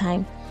 UK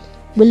time.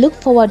 We look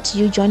forward to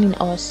you joining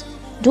us.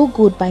 Do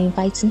good by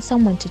inviting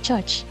someone to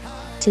church.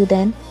 Till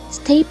then,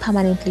 stay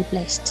permanently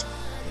blessed.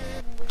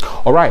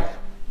 All right.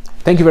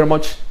 Thank you very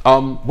much.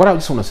 What I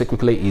just want to say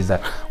quickly is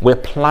that we're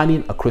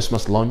planning a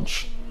Christmas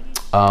lunch.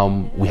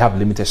 We have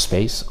limited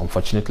space,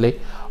 unfortunately.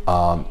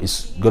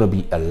 It's going to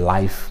be a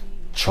live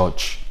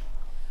church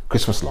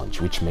Christmas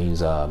lunch, which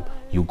means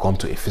you come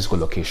to a physical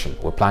location.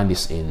 We're planning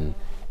this in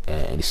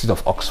the city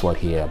of Oxford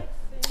here,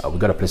 we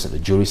got a place at the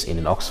Juris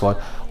in Oxford.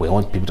 We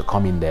want people to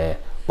come in there,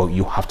 but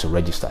you have to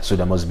register. So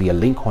there must be a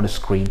link on the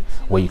screen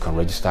where you can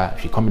register.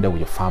 If you come in there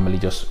with your family,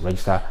 just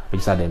register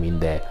them in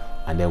there,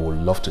 and they will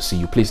love to see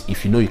you. Please,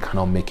 if you know you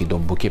cannot make it,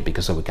 don't book it,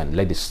 because so we can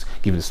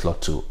give the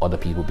slot to other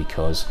people,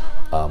 because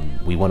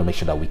we want to make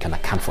sure that we can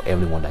account for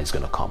everyone that is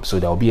going to come. So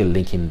there will be a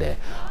link in there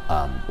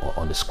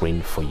on the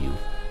screen for you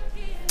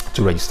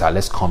to register.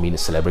 Let's come in and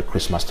celebrate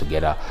Christmas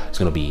together. It's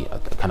going to be a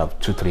kind of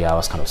 2-3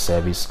 hours kind of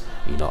service.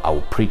 You know, I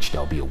will preach,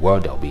 there'll be a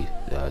word, there'll be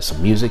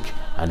some music,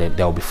 and then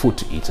there'll be food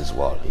to eat as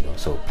well. You know,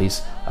 so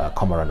please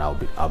come around.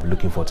 I'll be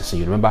looking forward to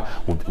seeing you. Remember,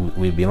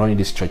 we've been running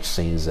this church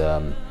since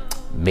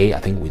May. I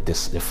think with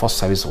this, the first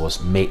service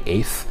was May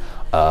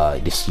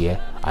 8th this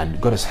year, and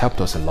God has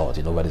helped us a lot,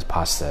 you know, over the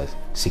past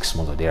 6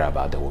 months or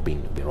thereabout that we've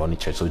been running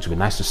church. So it would be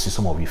nice to see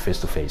some of you face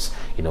to face,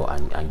 you know,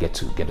 and get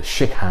to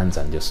shake hands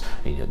and just,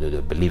 you know,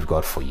 to believe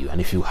God for you.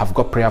 And if you have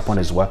got prayer point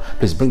as well,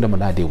 please bring them on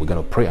that day. We're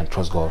going to pray and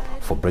trust God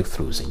for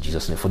breakthroughs in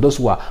Jesus' name. For those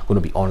who are going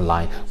to be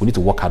online, we need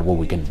to work out what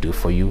we're going to do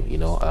for you. You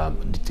know,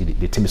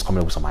 the team is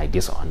coming up with some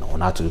ideas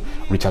on how to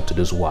reach out to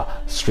those who are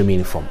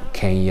streaming from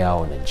Kenya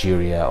or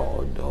Nigeria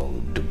or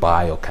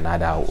Dubai or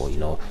Canada, or, you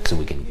know, so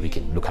we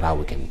can look at how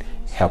we can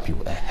help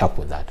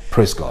with that.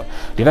 Praise God.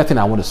 The other thing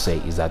I want to say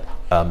is that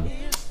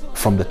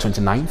from the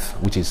 29th,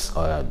 which is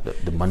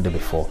the Monday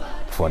before,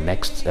 for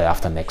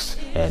after next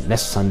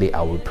Sunday,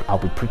 I'll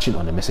be preaching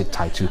on a message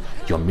titled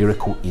 "Your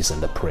Miracle is in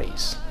the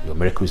Praise." Your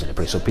miracle is in the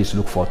praise. So please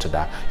look forward to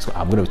that. So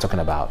I'm going to be talking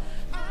about,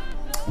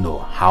 you know,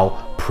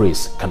 how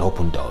praise can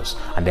open doors,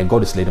 and then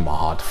God has laid in my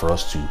heart for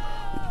us to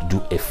do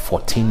a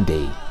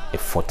 14-day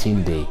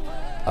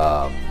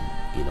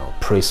you know,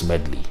 praise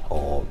medley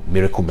or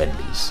miracle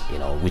medleys, you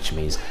know, which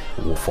means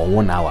for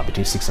 1 hour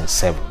between 6 and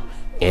 7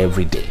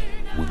 every day,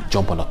 we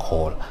jump on a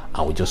call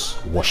and we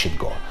just worship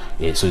God.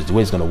 Yeah, so the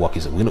way it's going to work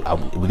is we're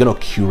going to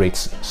curate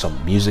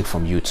some music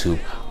from YouTube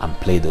and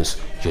play those.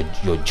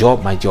 Your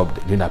job, my job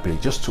during that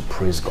period, just to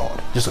praise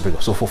God,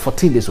 So for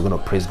 14 days, we're going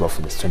to praise God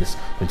from the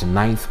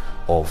 29th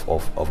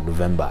of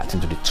November, I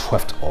think, to the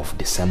 12th of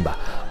December,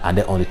 and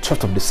then on the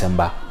 12th of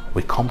December,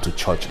 we come to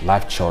church,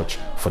 live church,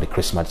 for the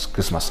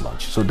Christmas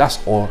lunch. So that's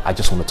all I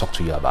just want to talk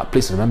to you about.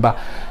 Please remember,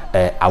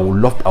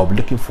 I'll be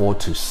looking forward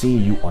to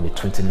seeing you on the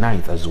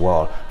 29th as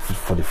well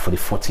for the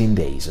 14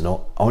 days. You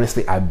know,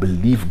 honestly, I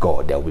believe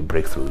God there will be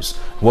breakthroughs.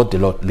 What the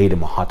Lord laid in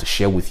my heart to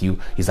share with you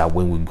is that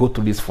when we go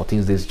through this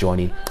 14 days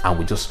journey and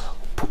we just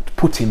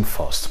put him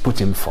first,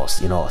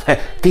 you know,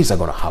 things are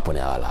going to happen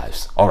in our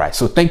lives. All right,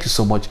 so thank you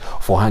so much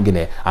for hanging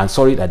there, and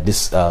sorry that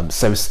this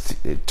service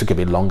took a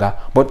bit longer,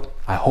 but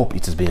I hope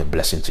it has been a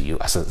blessing to you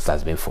as it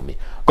has been for me.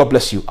 God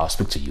bless you. I'll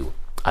speak to you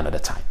another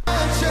time.